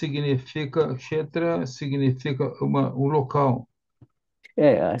 Kshetra significa um local.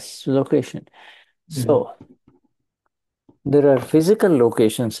 yeah, it's location. Yeah. So, there are physical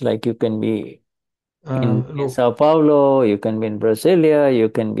locations, like you can be in Lo, Sao Paulo, you can be in Brasilia, you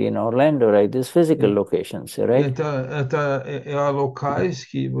can be in Orlando, right? These physical é. locations, right? Então, há locais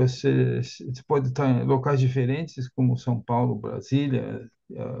que você pode estar em locais diferentes, como São Paulo, Brasília,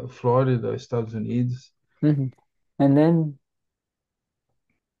 Flórida, Estados Unidos. Mhm. And then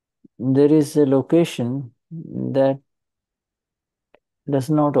there is a location that does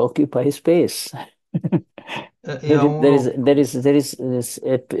not occupy space. E há There is this,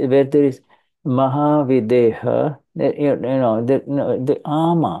 where there is Mahavideha, the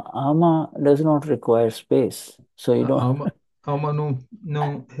Ama does not require space. So you don't, a alma não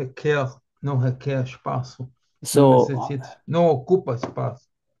requer espaço, não so necessita, não ocupa espaço.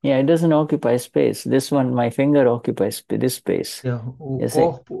 yeah, it doesn't occupy space. This one, my finger occupies this space. O You see,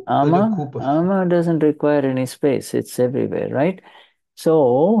 corpo, ele ocupa. Ama doesn't require any space. It's everywhere, right?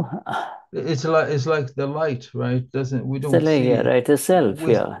 So, It's like the light, right? We don't yeah, see right, the self,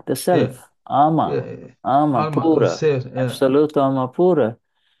 with yeah, the é, self, Ama, é, Ama alma, o Pura, ser, absolute Ama Pura.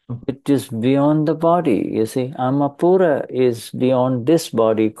 It is beyond the body, you see. Amapura is beyond this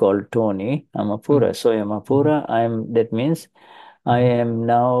body called Tony. Amapura. hum, So uhum, Amapura, that means I uhum, am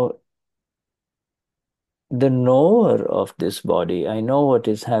now the knower of this body. I know what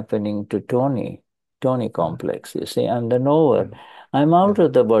is happening to Tony ah, complex. You see, I'm the knower. yeah, I'm out yeah,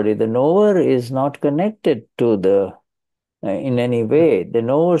 of the body. The knower is not connected to the in any yeah, way. The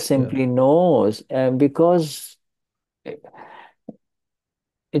knower yeah, simply knows because it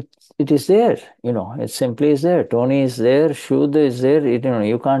it is there, it simply is there. Tony is there, Shuddha is there.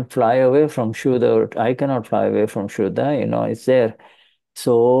 You can't fly away from Shuddha, or I cannot fly away from Shuddha, it's there.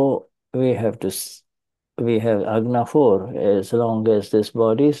 So we have to we have Agna 4. As long as this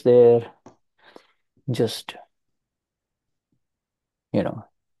body is there, just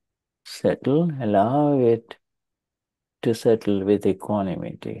settle, allow it to settle with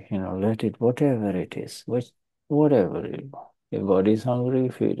equanimity. Let it, whatever it is, whatever your body is hungry,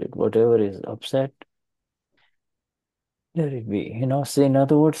 feed it. Whatever is upset, let it be. So in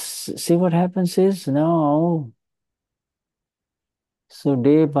other words, see what happens is now, so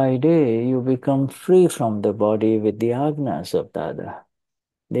day by day, you become free from the body with the agnas of Dada,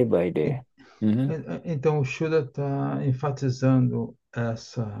 day by day. Mhm. Então, o Shuddha está enfatizando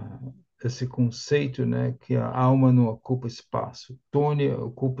esse conceito, né, que a alma não ocupa espaço. Tony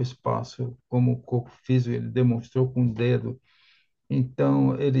ocupa espaço como o corpo físico, ele demonstrou com o dedo.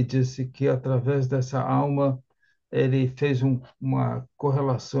 Então, ele disse que através dessa alma, ele fez uma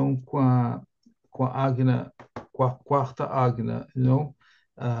correlação com a Agna, com a quarta Agna, não?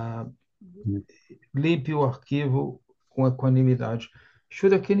 Ah, limpe o arquivo com equanimidade.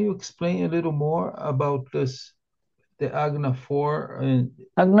 Shuddha, can you explain a little more about this, the Agna 4,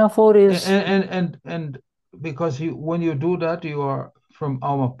 Agna 4 is, and because when you do that, you are from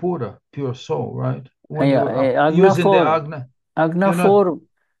Alma Pura, pure soul, right? When you yeah, are Agna using the 4, Agna, Agna you're not. 4,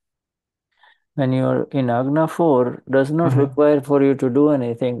 when you're in Agna 4, does not Uh-huh. require for you to do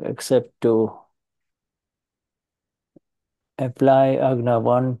anything except to apply Agna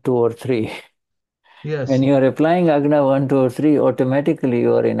 1, 2, or 3. When Yes, you are applying Agna 1, 2, or 3, automatically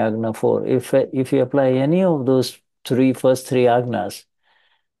you are in Agna 4. If you apply any of those first three Agnas,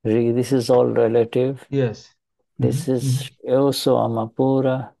 this is all relative. yes. This is also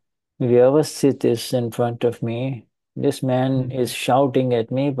Amapura. Vyavasthit is in front of me. This man is shouting at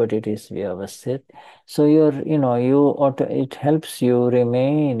me, but it is Vyavasthit. So it helps you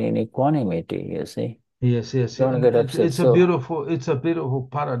remain in equanimity, you see. Yes, yes. Don't And get upset. it's a beautiful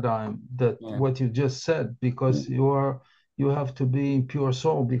paradigm that what you just said, because you have to be in pure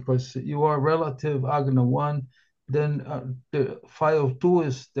soul, because you are relative Agna one, then the file two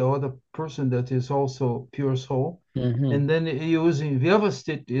is the other person that is also pure soul. And then using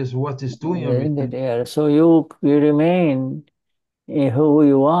Vyavasthit is what is doing everything. Yeah. So you remain who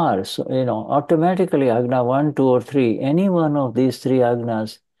you are. So, automatically Agna 1, 2, or 3, any one of these three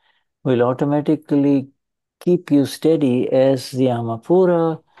Agnas will automatically keep you steady as the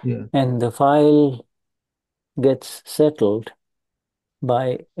Amapura, and the file gets settled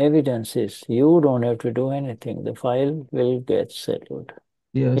by evidences. You don't have to do anything. The file will get settled.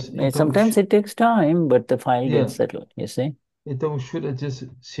 Yes. Sometimes it takes time, but the file gets settled, you see? Então, o Shura disse,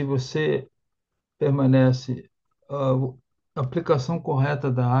 se você permanece, a aplicação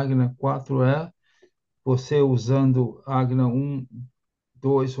correta da Agna 4 é você usando Agna 1,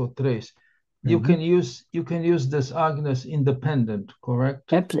 2 ou 3. You can use this Agnas independent,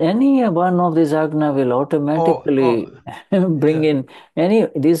 correct? Any one of these Agna will automatically bring in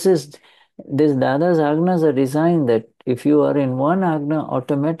these Dada's Agnas are designed that if you are in one Agna,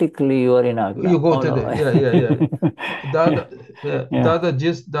 automatically you are in Agna. You go to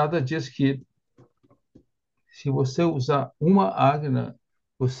Dada diz que se você usar uma Agna,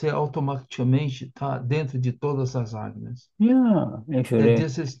 você automaticamente está dentro de todas as Agnas. Yeah, actually.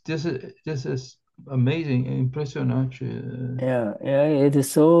 This is amazing, impressionante. Yeah, it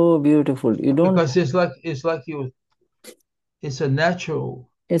is so beautiful. You don't, because it's like it's a natural.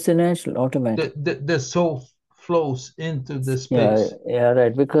 It's a natural, automatic. The soul flows into the space. Yeah,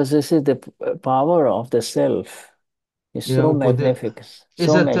 right. Because this is the power of the self. It's so magnificent.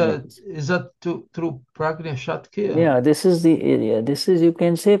 Is that through Prajna Shakti? Yeah, this is you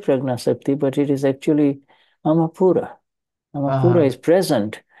can say Prajna Shakti, but it is actually Amapura. Amapura is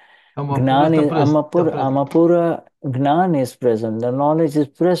present. Amapura Gnan is present. The knowledge is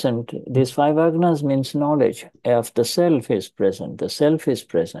present. These 5 Agnas means knowledge of the self is present. The self is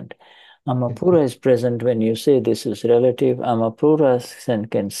present. Amapura is present when you say this is relative. Amapura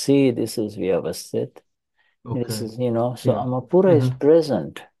can see this is Vyavasthit. This is, so Amapura is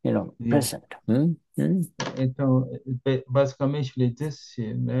present, present. Então, basicamente, ele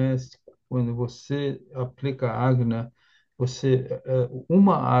disse, né, quando você aplica a Agna,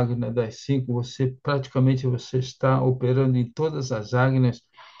 uma Agna das 5, você está operando em todas as Agnas,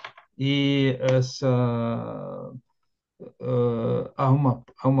 e essa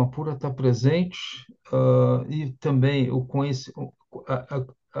alma pura está presente, e também o conhecimento.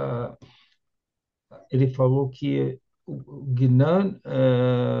 Ele falou que o Gnan,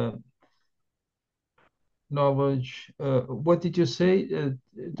 knowledge. What did you say?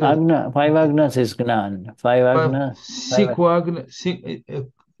 5 Agnas is Gnan. 5 Agnas. 5 Agnas,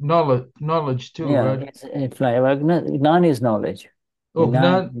 knowledge too, right? It's 5 Agnas. Gnan is knowledge.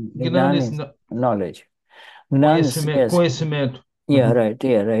 Gnan is knowledge. Conhecimento. Yeah,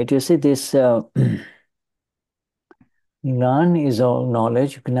 right. You see this. Gnan is all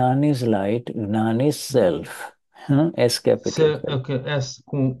knowledge, Gnan is light, Gnan is self. S capital. S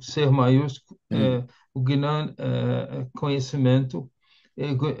com ser maiúsculo. O Gnan é conhecimento.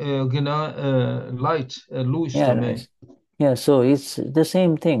 O Gnan light, luz também. Right. Yeah, so it's the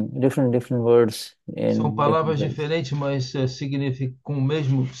same thing, different words. São palavras diferentes, mas com o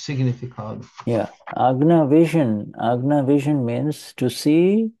mesmo significado. Yeah, Agna vision means to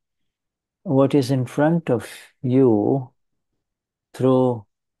see what is in front of you through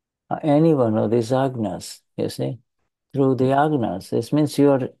any one of these Agnas, you see, through the Agnas. This means you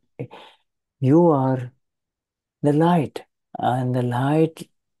are the light, and the light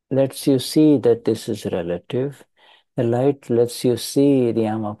lets you see that this is relative. The light lets you see the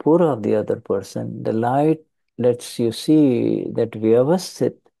Amapura of the other person. The light lets you see that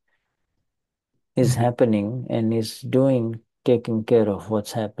Vyavasthit is happening and is taking care of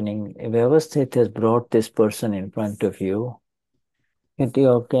what's happening. Vyavasthit has brought this person in front of you.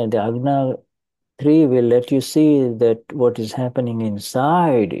 The Agna 3 will let you see that what is happening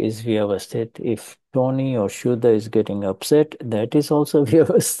inside is Vyavasthit. If Tony or Shuddha is getting upset, that is also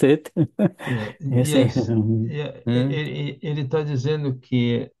Vyavasthit. Yes. Ele está dizendo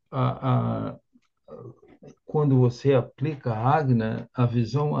que quando você aplica a Agna, a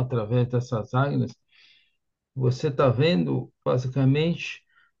visão através dessas Agnas, você está vendo basicamente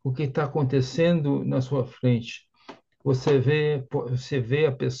o que está acontecendo na sua frente. você vê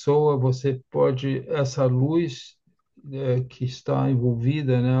a pessoa, você pode, essa luz que está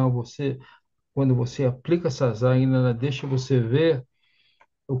envolvida, né? Quando você aplica essa zaina, ela deixa você ver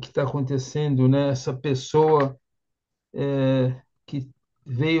o que está acontecendo, né? Essa pessoa que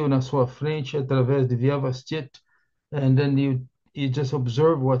veio na sua frente através de Vyavastit, and then you just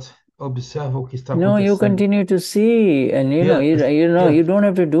observa o que está No, you acontecendo. continue to see, and Yeah, yeah. you don't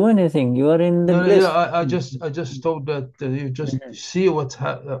have to do anything. You are in the No, no, yeah, bliss. I just told that you just Mhm. see what's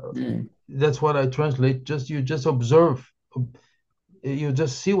happening. Mm. That's what I translate. You just observe. You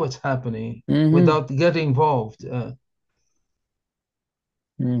just see what's happening Mhm. without getting involved.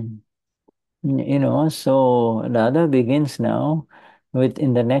 Mm. So Dada begins now with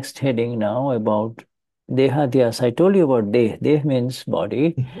in the next heading now about Dehadhyaas. I told you about Deh. Deh means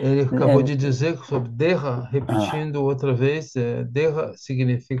body. Ele acabou And de dizer sobre Deha, uh, repetindo outra vez, Deha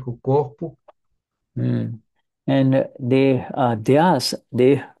significa o corpo. mm. And Adhyas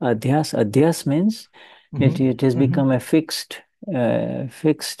means it has Uhum. become a fixed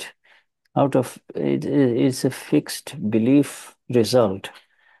out of it's a fixed belief result.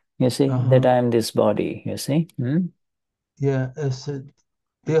 You see that I Aham. am this body. You see. Hmm? Yeah, essa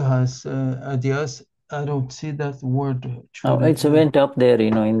Dehas, aliás, I don't see that word Oh, truly. it went up there,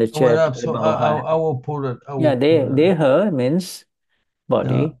 in the It went chat up, so above. I will pull it. I Yeah, will pull it. her means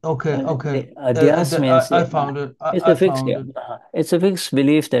body. Okay, okay. Adhyas means I found it. it's I a fixed, found yeah, it. it's a fixed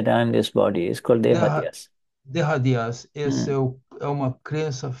belief that I am this body. It's called Derra, Dehadhyas. Dehadhyaas, esse Hmm. é uma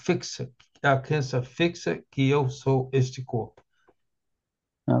crença fixa. É a crença fixa que eu sou este corpo.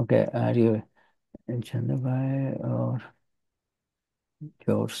 Okay, are you Chandrabai or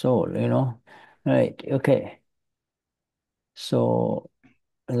your soul? Right? Okay. So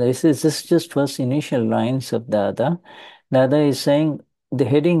this is just first initial lines of Dada. Dada is saying the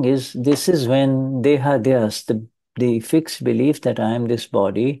heading is this is when Dehadhyas, the fixed belief that I am this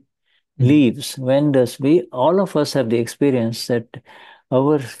body, Mhm. leaves. When does we all of us have the experience that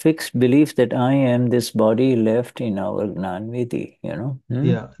our fixed belief that I am this body left in our Gnanvidhi. Hmm?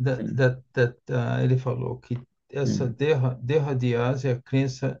 Yeah, ele falou que essa Hmm. Dehadhyaas é a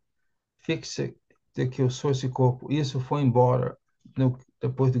crença fixa de que eu sou esse corpo. Isso foi embora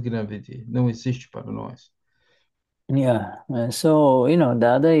depois do Gravity. Não existe para nós. Yeah. So,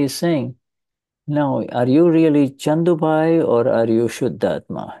 Dada is saying, now, are you really Chandubai or are you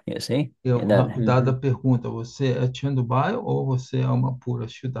Shuddhatma? You see? Dada pergunta, você é Chandubai ou você é uma pura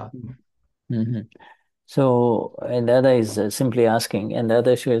Shuddhatma? Mhm. So, and Dada is simply asking, and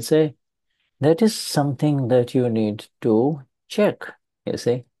Dada will say, that is something that you need to check, you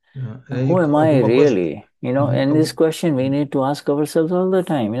see? Who am I Alguma coisa. really? And this question we need to ask ourselves all the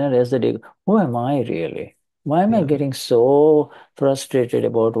time, as the day, who am I really? Why am I Yeah. getting so frustrated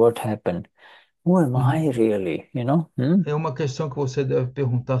about what happened? Who am I Uhum. really? Hmm? É uma questão que você deve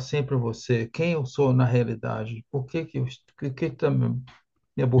perguntar sempre a você. Quem eu sou na realidade? Por que está me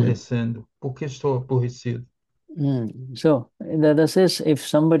Hmm. aborrecendo? Por que estou aborrecido? So that says if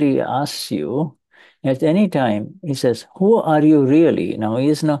somebody asks you at any time, he says, who are you really? Now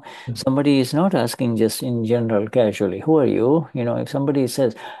somebody is not asking just in general casually, who are you? If somebody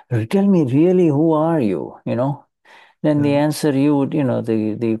says, tell me really who are you? Then the É, answer you would,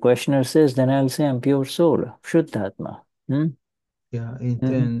 the questioner says, then I'll say I'm pure soul, Shuddhatma. Hmm? Mhm.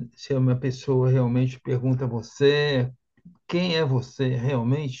 Então, se uma pessoa realmente pergunta a você, quem é você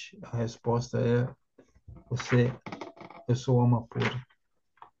realmente? A resposta é você, eu sou alma pura.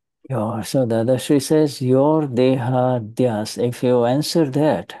 So Dadashri says, your Dehadhyaas. If you answer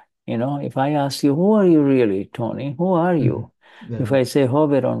that, if I ask you, who are you really, Tony? Who are Uhum. you? If I say,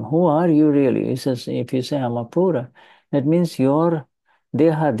 Hoveron, who are you really? He says, if you say, I'm a Pura, that means your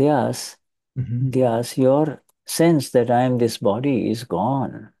Dehadhyaas, Uhum. your sense that I am this body is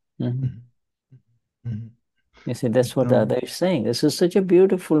gone. Mhm. Uhum. Uhum. You see, that's what Então, Dada is saying. This is such a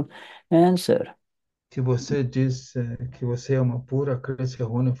beautiful answer. se você diz que você é uma pura, a crença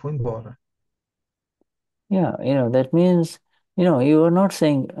errônea foi embora. Yeah, that means, you are not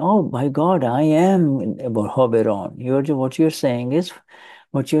saying, oh, my God, I am Hoberon. What you're saying is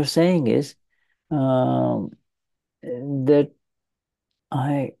that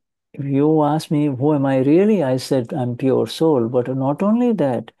if you ask me, who am I really? I said, I'm pure soul. But not only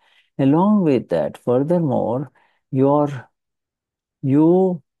that, along with that, furthermore, you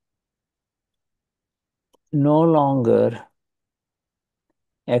no longer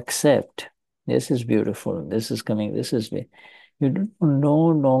accept. This is beautiful. This is coming. You no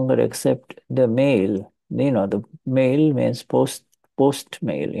longer accept the mail. The mail means post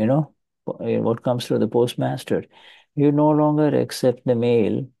mail, what comes through the postmaster. You no longer accept the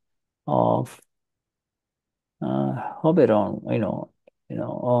mail of Oberon,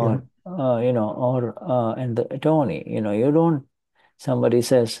 Yeah, and Tony, you don't. Somebody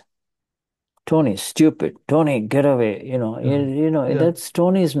says, Tony, stupid. Tony, get away. yeah, yeah. That's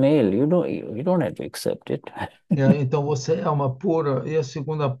Tony's mail. You don't have to accept it. Então você é alma pura. E a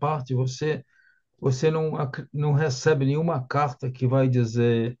segunda parte, você não recebe nenhuma carta que vai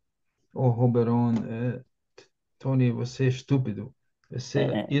dizer, oh, Roberon, Tony, você é estúpido.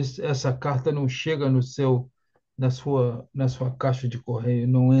 Essa carta não chega na sua caixa de correio,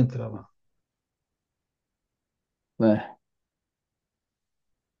 não entra lá.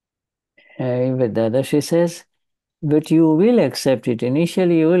 With that, she says, but you will accept it.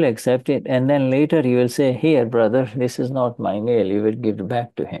 Initially, you will accept it, and then later you will say, here, brother, this is not my mail. You will give it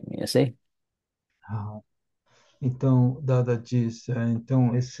back to him, you see? Ah, então, Dada diz,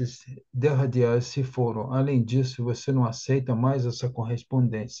 então esses Dehadhyaas se foram. Além disso, você não aceita mais essa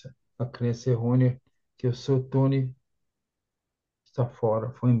correspondência. A crença errônea que o seu Tony está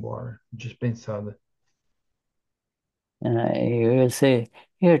fora, foi embora, dispensada. You will say,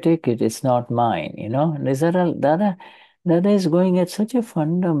 here, take it, it's not mine, Dada is going at such a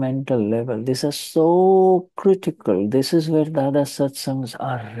fundamental level. This is so critical. This is where Dada satsangs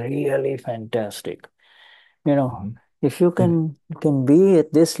are really fantastic. Uhum. If you can be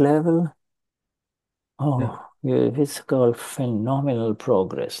at this level, it's called phenomenal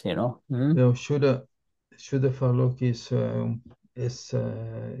progress, O Shuddha falou que isso é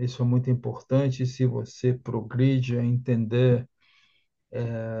muito importante se você progride a entender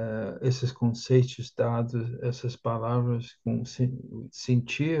esses conceitos dados, essas palavras,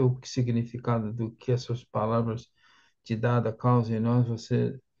 sentir o significado do que essas palavras te dada causam em nós,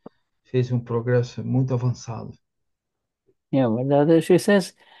 você fez um progresso muito avançado. Yeah, but the other, she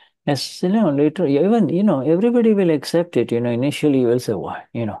says, as later, even, everybody will accept it. Initially you will say, what,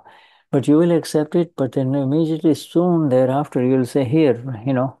 but you will accept it, but then immediately soon thereafter you will say, here,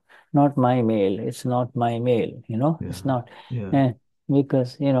 not my mail. It's not my mail, it's not. Yeah.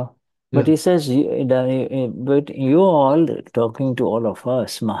 Because, but Yeah. he says, but you all, talking to all of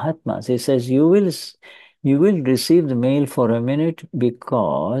us, Mahatmas, he says, you will receive the mail for a minute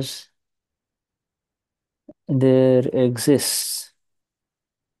because there exists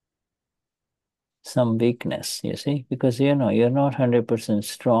some weakness, you see, because you're not 100%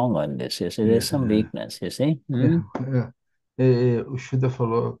 strong on this, you see, there's some weakness, you see. O Shuddha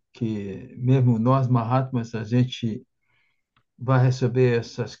falou que mesmo nós, Mahatmas, a gente vai receber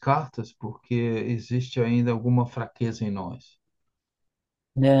essas cartas porque existe ainda alguma fraqueza em nós.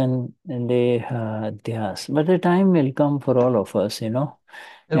 Then Dehadhyaas. But the time will come for all of us, And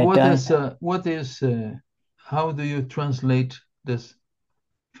A how do you translate this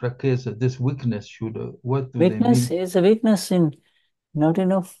fraqueza, this weakness, Shuddha? What do they weakness mean? is a weakness in not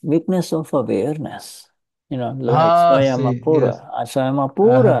enough weakness of awareness. Like See, yes.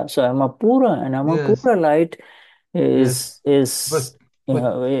 Swayamapura, Swayamapura, and Yes, Amapura light yes. is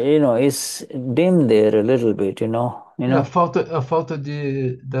But is dim there a little bit, é a falta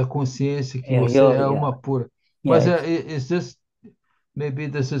da consciência que Yeah, você é uma pura. Mas yeah. maybe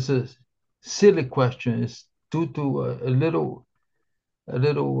this is a silly question. It's due to a little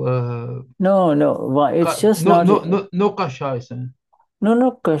No, it's just no not. no no no kashais, huh?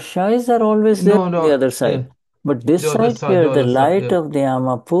 No, Kashais are always there No, on the no, other yeah, side. But this the other side side, here, the the other side, light yeah. of the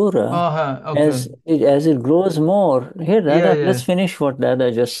Amapura, Okay. as it grows more, here, Yeah, Dada, let's yeah, finish what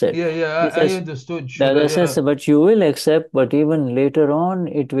Dada just said. yeah. He I says, understood, Shuddha. Dada says, Yeah, but you will accept, but even later on,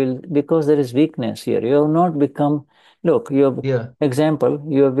 it will, because there is weakness here. You have not become, look, yeah.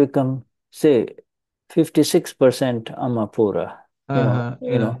 you have become, say, 56% Amapura, Yeah.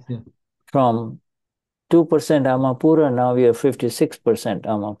 from 2% Amapura, now we are 56%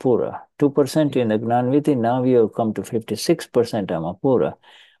 Amapura. 2% in the Gnanviti, now we have come to 56% Amapura.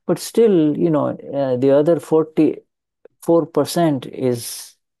 But still, the other 44%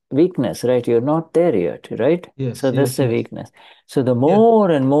 is weakness, right? You're not there yet, right? Yes, So that's yes, the yes. weakness. So the Yeah,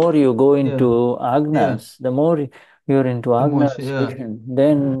 more and more you go yeah, into yeah. Agnas, the more you're into Emotion, Agnas yeah. vision,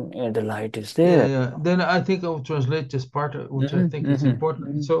 then the light is Yeah, there. yeah. Then I think I'll translate this part, which I think is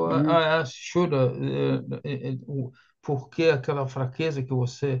important. So I asked Shuddha, por que aquela fraqueza que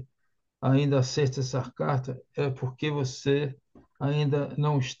você ainda aceita essa carta? É porque você ainda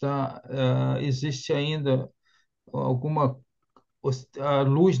não está, existe ainda alguma, a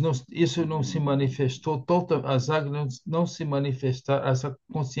luz, não, isso não se manifestou, as águas não se manifestaram, essa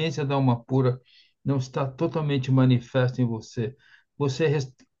consciência da alma pura não está totalmente manifesta em você. Você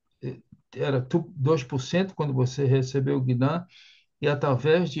era 2% quando você recebeu o Gnan, e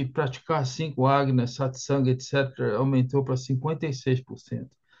através de praticar 5 ágnas, satsanga, etc., aumentou para 56%.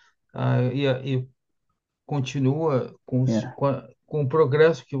 E continua Yeah. com o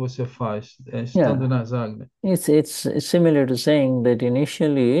progresso que você faz, estando Yeah. nas águias. It's similar to saying that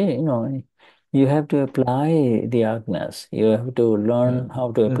initially, you have to apply the agnas. You have to learn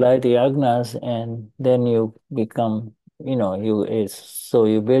how to apply the agnas, and then you become, so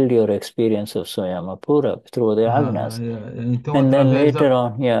you build your experience of Swayamapura through the agnas. Então, And then através later da...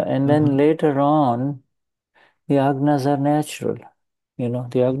 on, and then later on, the agnas are natural.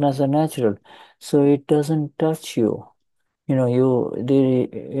 The agnas are natural. So it doesn't touch you.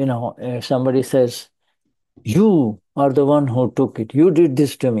 Somebody says, you are the one who took it. You did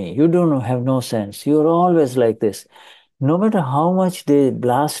this to me. You don't have no sense. You're always like this. No matter how much they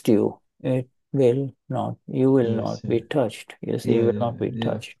blast you, you will Yes, not be touched. You see, you will not be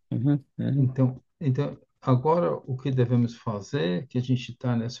touched. Então, agora o que devemos fazer, que a gente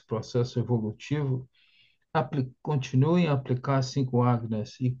está nesse processo evolutivo, continue a aplicar as 5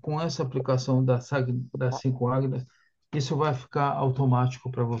 águias, e com essa aplicação das 5 águias, isso vai ficar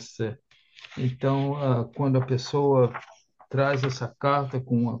automático para você. Então, quando a pessoa traz essa carta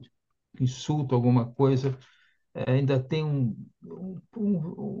com insulto, alguma coisa, ainda tem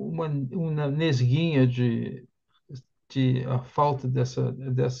uma nesguinha de a falta dessa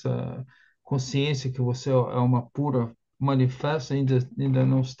consciência que você é uma pura manifesta, ainda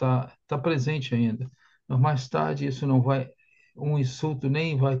não está presente ainda. Mas mais tarde isso não vai, um insulto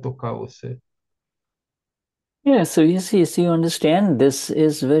nem vai tocar você. Yeah, so you understand, this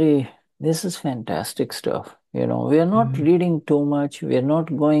is fantastic stuff. We are not reading too much, we are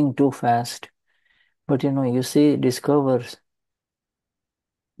not going too fast. But you see, discover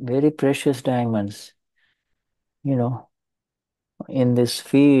very precious diamonds, in this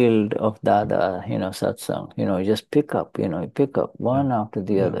field of Dada, satsang, just pick up, one after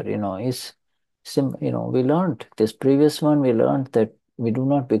the other, we learned this previous one, we learned that we do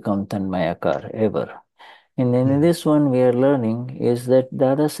not become Tanmayakaar ever. And then in this one, we are learning is that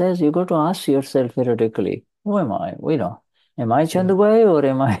Dada says you got to ask yourself periodically, who am I? Am I Chandubai or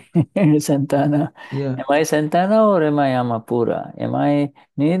am I Santana? Am I Santana or am I Amapura? Am I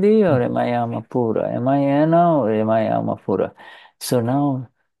Nidhi or am I Amapura? Am I Anna or am I Amapura? So now,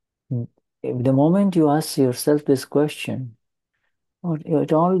 the moment you ask yourself this question,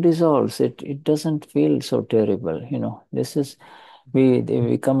 it all dissolves. It doesn't feel so terrible. This is we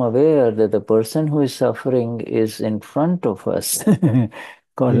become aware that the person who is suffering is in front of us,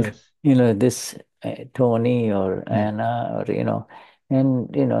 called this Tony or Anna or and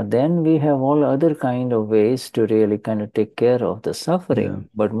then we have all other kind of ways to really kind of take care of the suffering.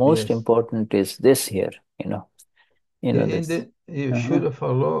 But most important is this here. This. E o Shuddha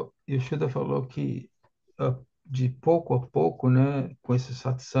falou que de pouco a pouco, né, com esses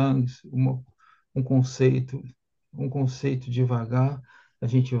satsangs, um conceito, um conceito devagar, a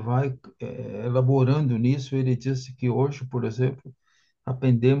gente vai elaborando nisso. Ele disse que hoje, por exemplo,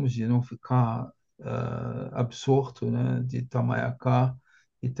 aprendemos de não ficar absorto, né, de Tanmayakaar,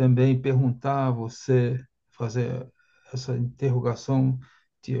 e também perguntar a você, fazer essa interrogação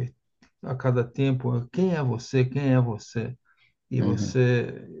a cada tempo, quem é você? Quem é você? E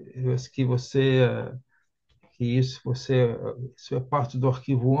isso é parte do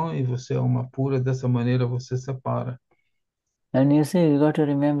arquivo 1 e você é uma pura, dessa maneira você separa. And you see, you got to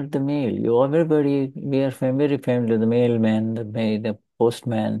remember the mail. We are very familiar with the mailman, the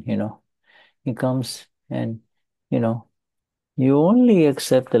postman, he comes and, you only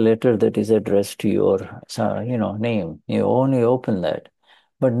accept the letter that is addressed to your, name. You only open that.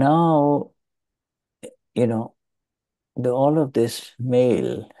 But now, all of this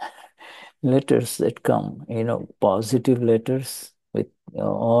mail letters that come, positive letters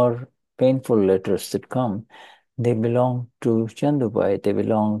or painful letters that come, they belong to Chandubai, they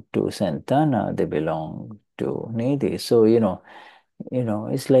belong to Santana, they belong to Nidhi. So,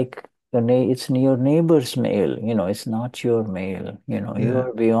 it's like it's your neighbor's mail, it's not your mail. You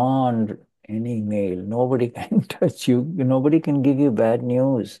are beyond any mail. Nobody can touch you. Nobody can give you bad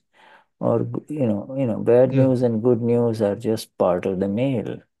news. Or, bad news and good news are just part of the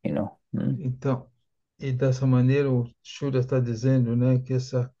mail. Então, e dessa maneira o Shuddha está dizendo, né, que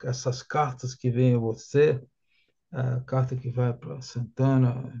essas cartas que vêm a você, a carta que vai para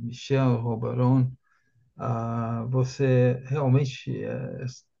Santana, Michel, Robaron, você realmente,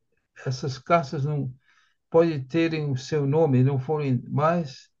 essas cartas não podem terem o seu nome, não forem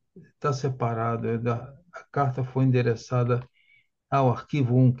mais, está separado. A carta foi endereçada ao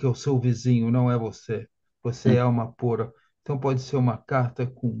arquivo 1, que é o seu vizinho, não é você. Você é alma pura. Então pode ser uma carta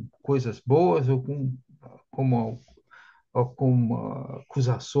com coisas boas ou com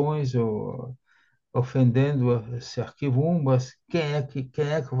acusações ou ofendendo esse arquivo 1, mas quem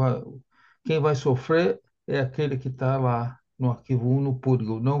vai sofrer é aquele que está lá no arquivo 1 no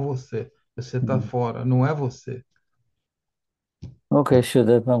público, não você. Você está fora, não é você. Okay,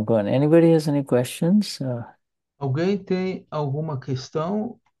 Shuddhatma gone. Anybody has any questions? Alguém tem alguma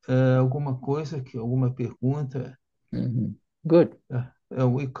questão, alguma coisa, alguma pergunta? Good.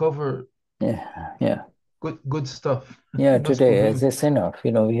 We cover Yeah. good stuff. Yeah, Nós today, as cobrimos. it's enough.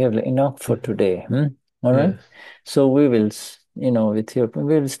 We have enough for today. All right. Yes. So we will,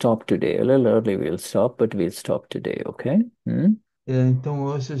 we'll stop today. A little early we'll stop, but we'll stop today, okay? Então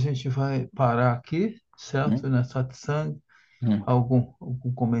hoje a gente vai parar aqui, certo? Na satsang. Algum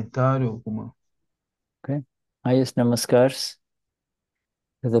comentário, alguma? Okay. Highest namaskars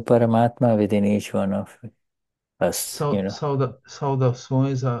to the Paramatma within each one of us,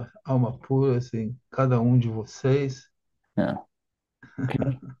 Saudações à alma pura em cada de vocês. Yeah.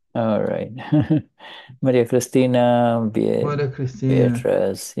 Okay. All right. Maria Cristina, Maria Cristina.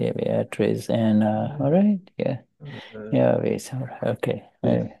 Beatrice, and all right. Yeah. Yeah, wait. All right. Okay.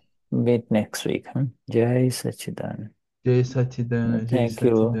 Meet next week. Jai Sachidan. Jai Satidana, Jai Thank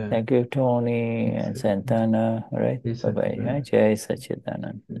you. Satidana. Thank you, Tony and Santana. All right. Jai Bye-bye. Satidana. Jai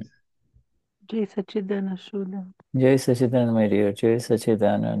Sachidanand. Jai Satidana Shuddha. Jai Sachidanand, my dear. Jai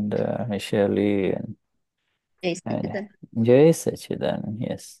Sachidanand, Shirley. And Jai Sachidanand,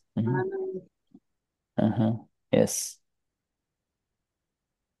 yes. Uh-huh. Yes.